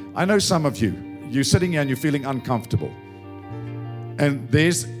moment. I know some of you, you're sitting here and you're feeling uncomfortable. And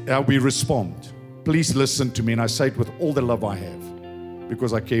there's how we respond. Please listen to me, and I say it with all the love I have,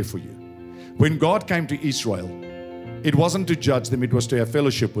 because I care for you. When God came to Israel, it wasn't to judge them, it was to have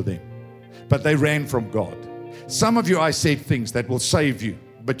fellowship with them. But they ran from God. Some of you, I said things that will save you,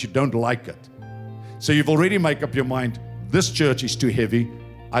 but you don't like it. So you've already made up your mind, this church is too heavy,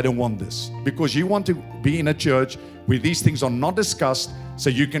 I don't want this. Because you want to be in a church where these things are not discussed, so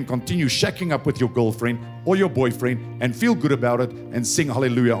you can continue shacking up with your girlfriend or your boyfriend and feel good about it and sing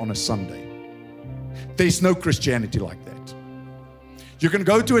hallelujah on a Sunday. There's no Christianity like that. You can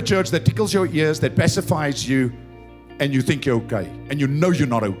go to a church that tickles your ears, that pacifies you, and you think you're okay, and you know you're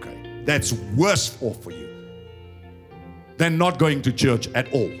not okay. That's worse off for you than not going to church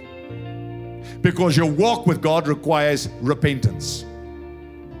at all. Because your walk with God requires repentance.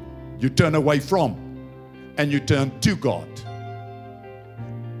 You turn away from, and you turn to God.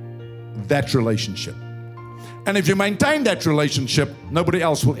 That relationship. And if you maintain that relationship, nobody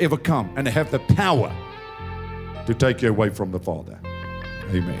else will ever come and have the power to take you away from the Father.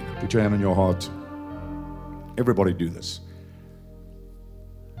 Amen. Put your hand on your heart. Everybody do this.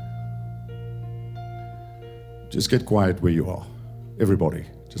 Just get quiet where you are. Everybody.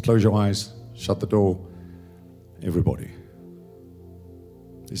 Just close your eyes. Shut the door. Everybody.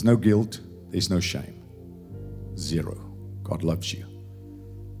 There's no guilt. There's no shame. Zero. God loves you.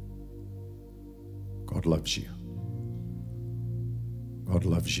 God loves you. God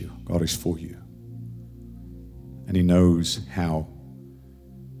loves you. God is for you. And He knows how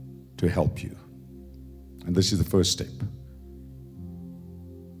to help you. And this is the first step.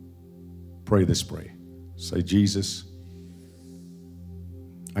 Pray this prayer. Say, Jesus,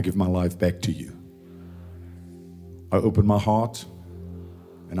 I give my life back to you. I open my heart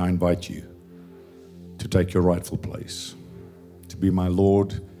and I invite you to take your rightful place, to be my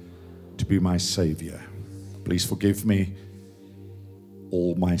Lord, to be my Savior. Please forgive me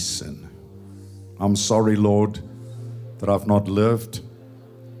all my sin. I'm sorry, Lord, that I've not lived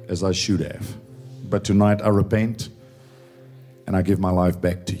as I should have. But tonight I repent and I give my life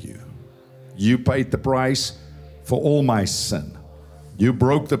back to you. You paid the price for all my sin. You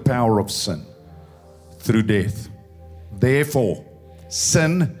broke the power of sin through death. Therefore,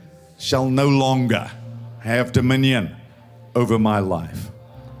 sin shall no longer have dominion over my life.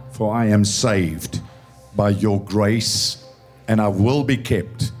 For I am saved by your grace, and I will be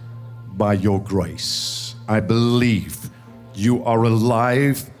kept by your grace. I believe you are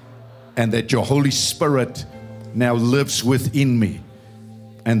alive and that your Holy Spirit now lives within me,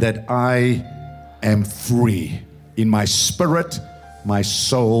 and that I am free in my spirit, my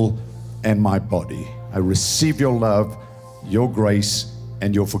soul, and my body. I receive your love, your grace,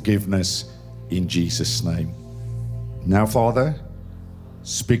 and your forgiveness in Jesus' name. Now, Father,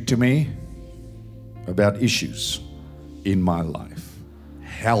 speak to me about issues in my life.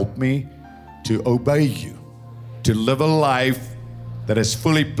 Help me to obey you, to live a life that is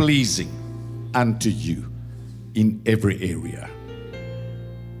fully pleasing unto you in every area.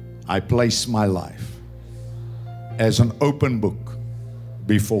 I place my life as an open book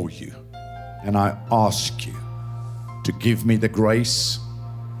before you, and I ask you to give me the grace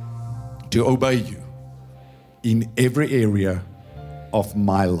to obey you in every area of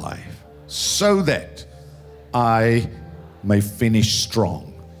my life, so that I may finish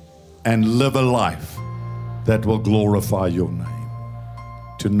strong and live a life that will glorify your name.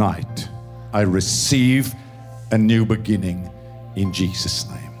 Tonight, I receive a new beginning in Jesus'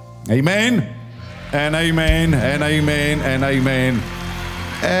 name. Amen. And amen, and amen, and amen,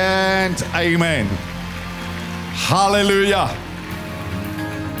 and amen. Hallelujah.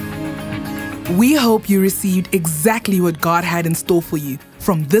 We hope you received exactly what God had in store for you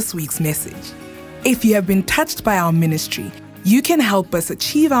from this week's message. If you have been touched by our ministry, you can help us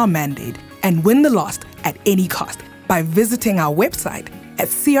achieve our mandate and win the lost at any cost by visiting our website at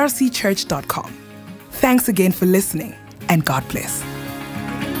crcchurch.com. Thanks again for listening, and God bless.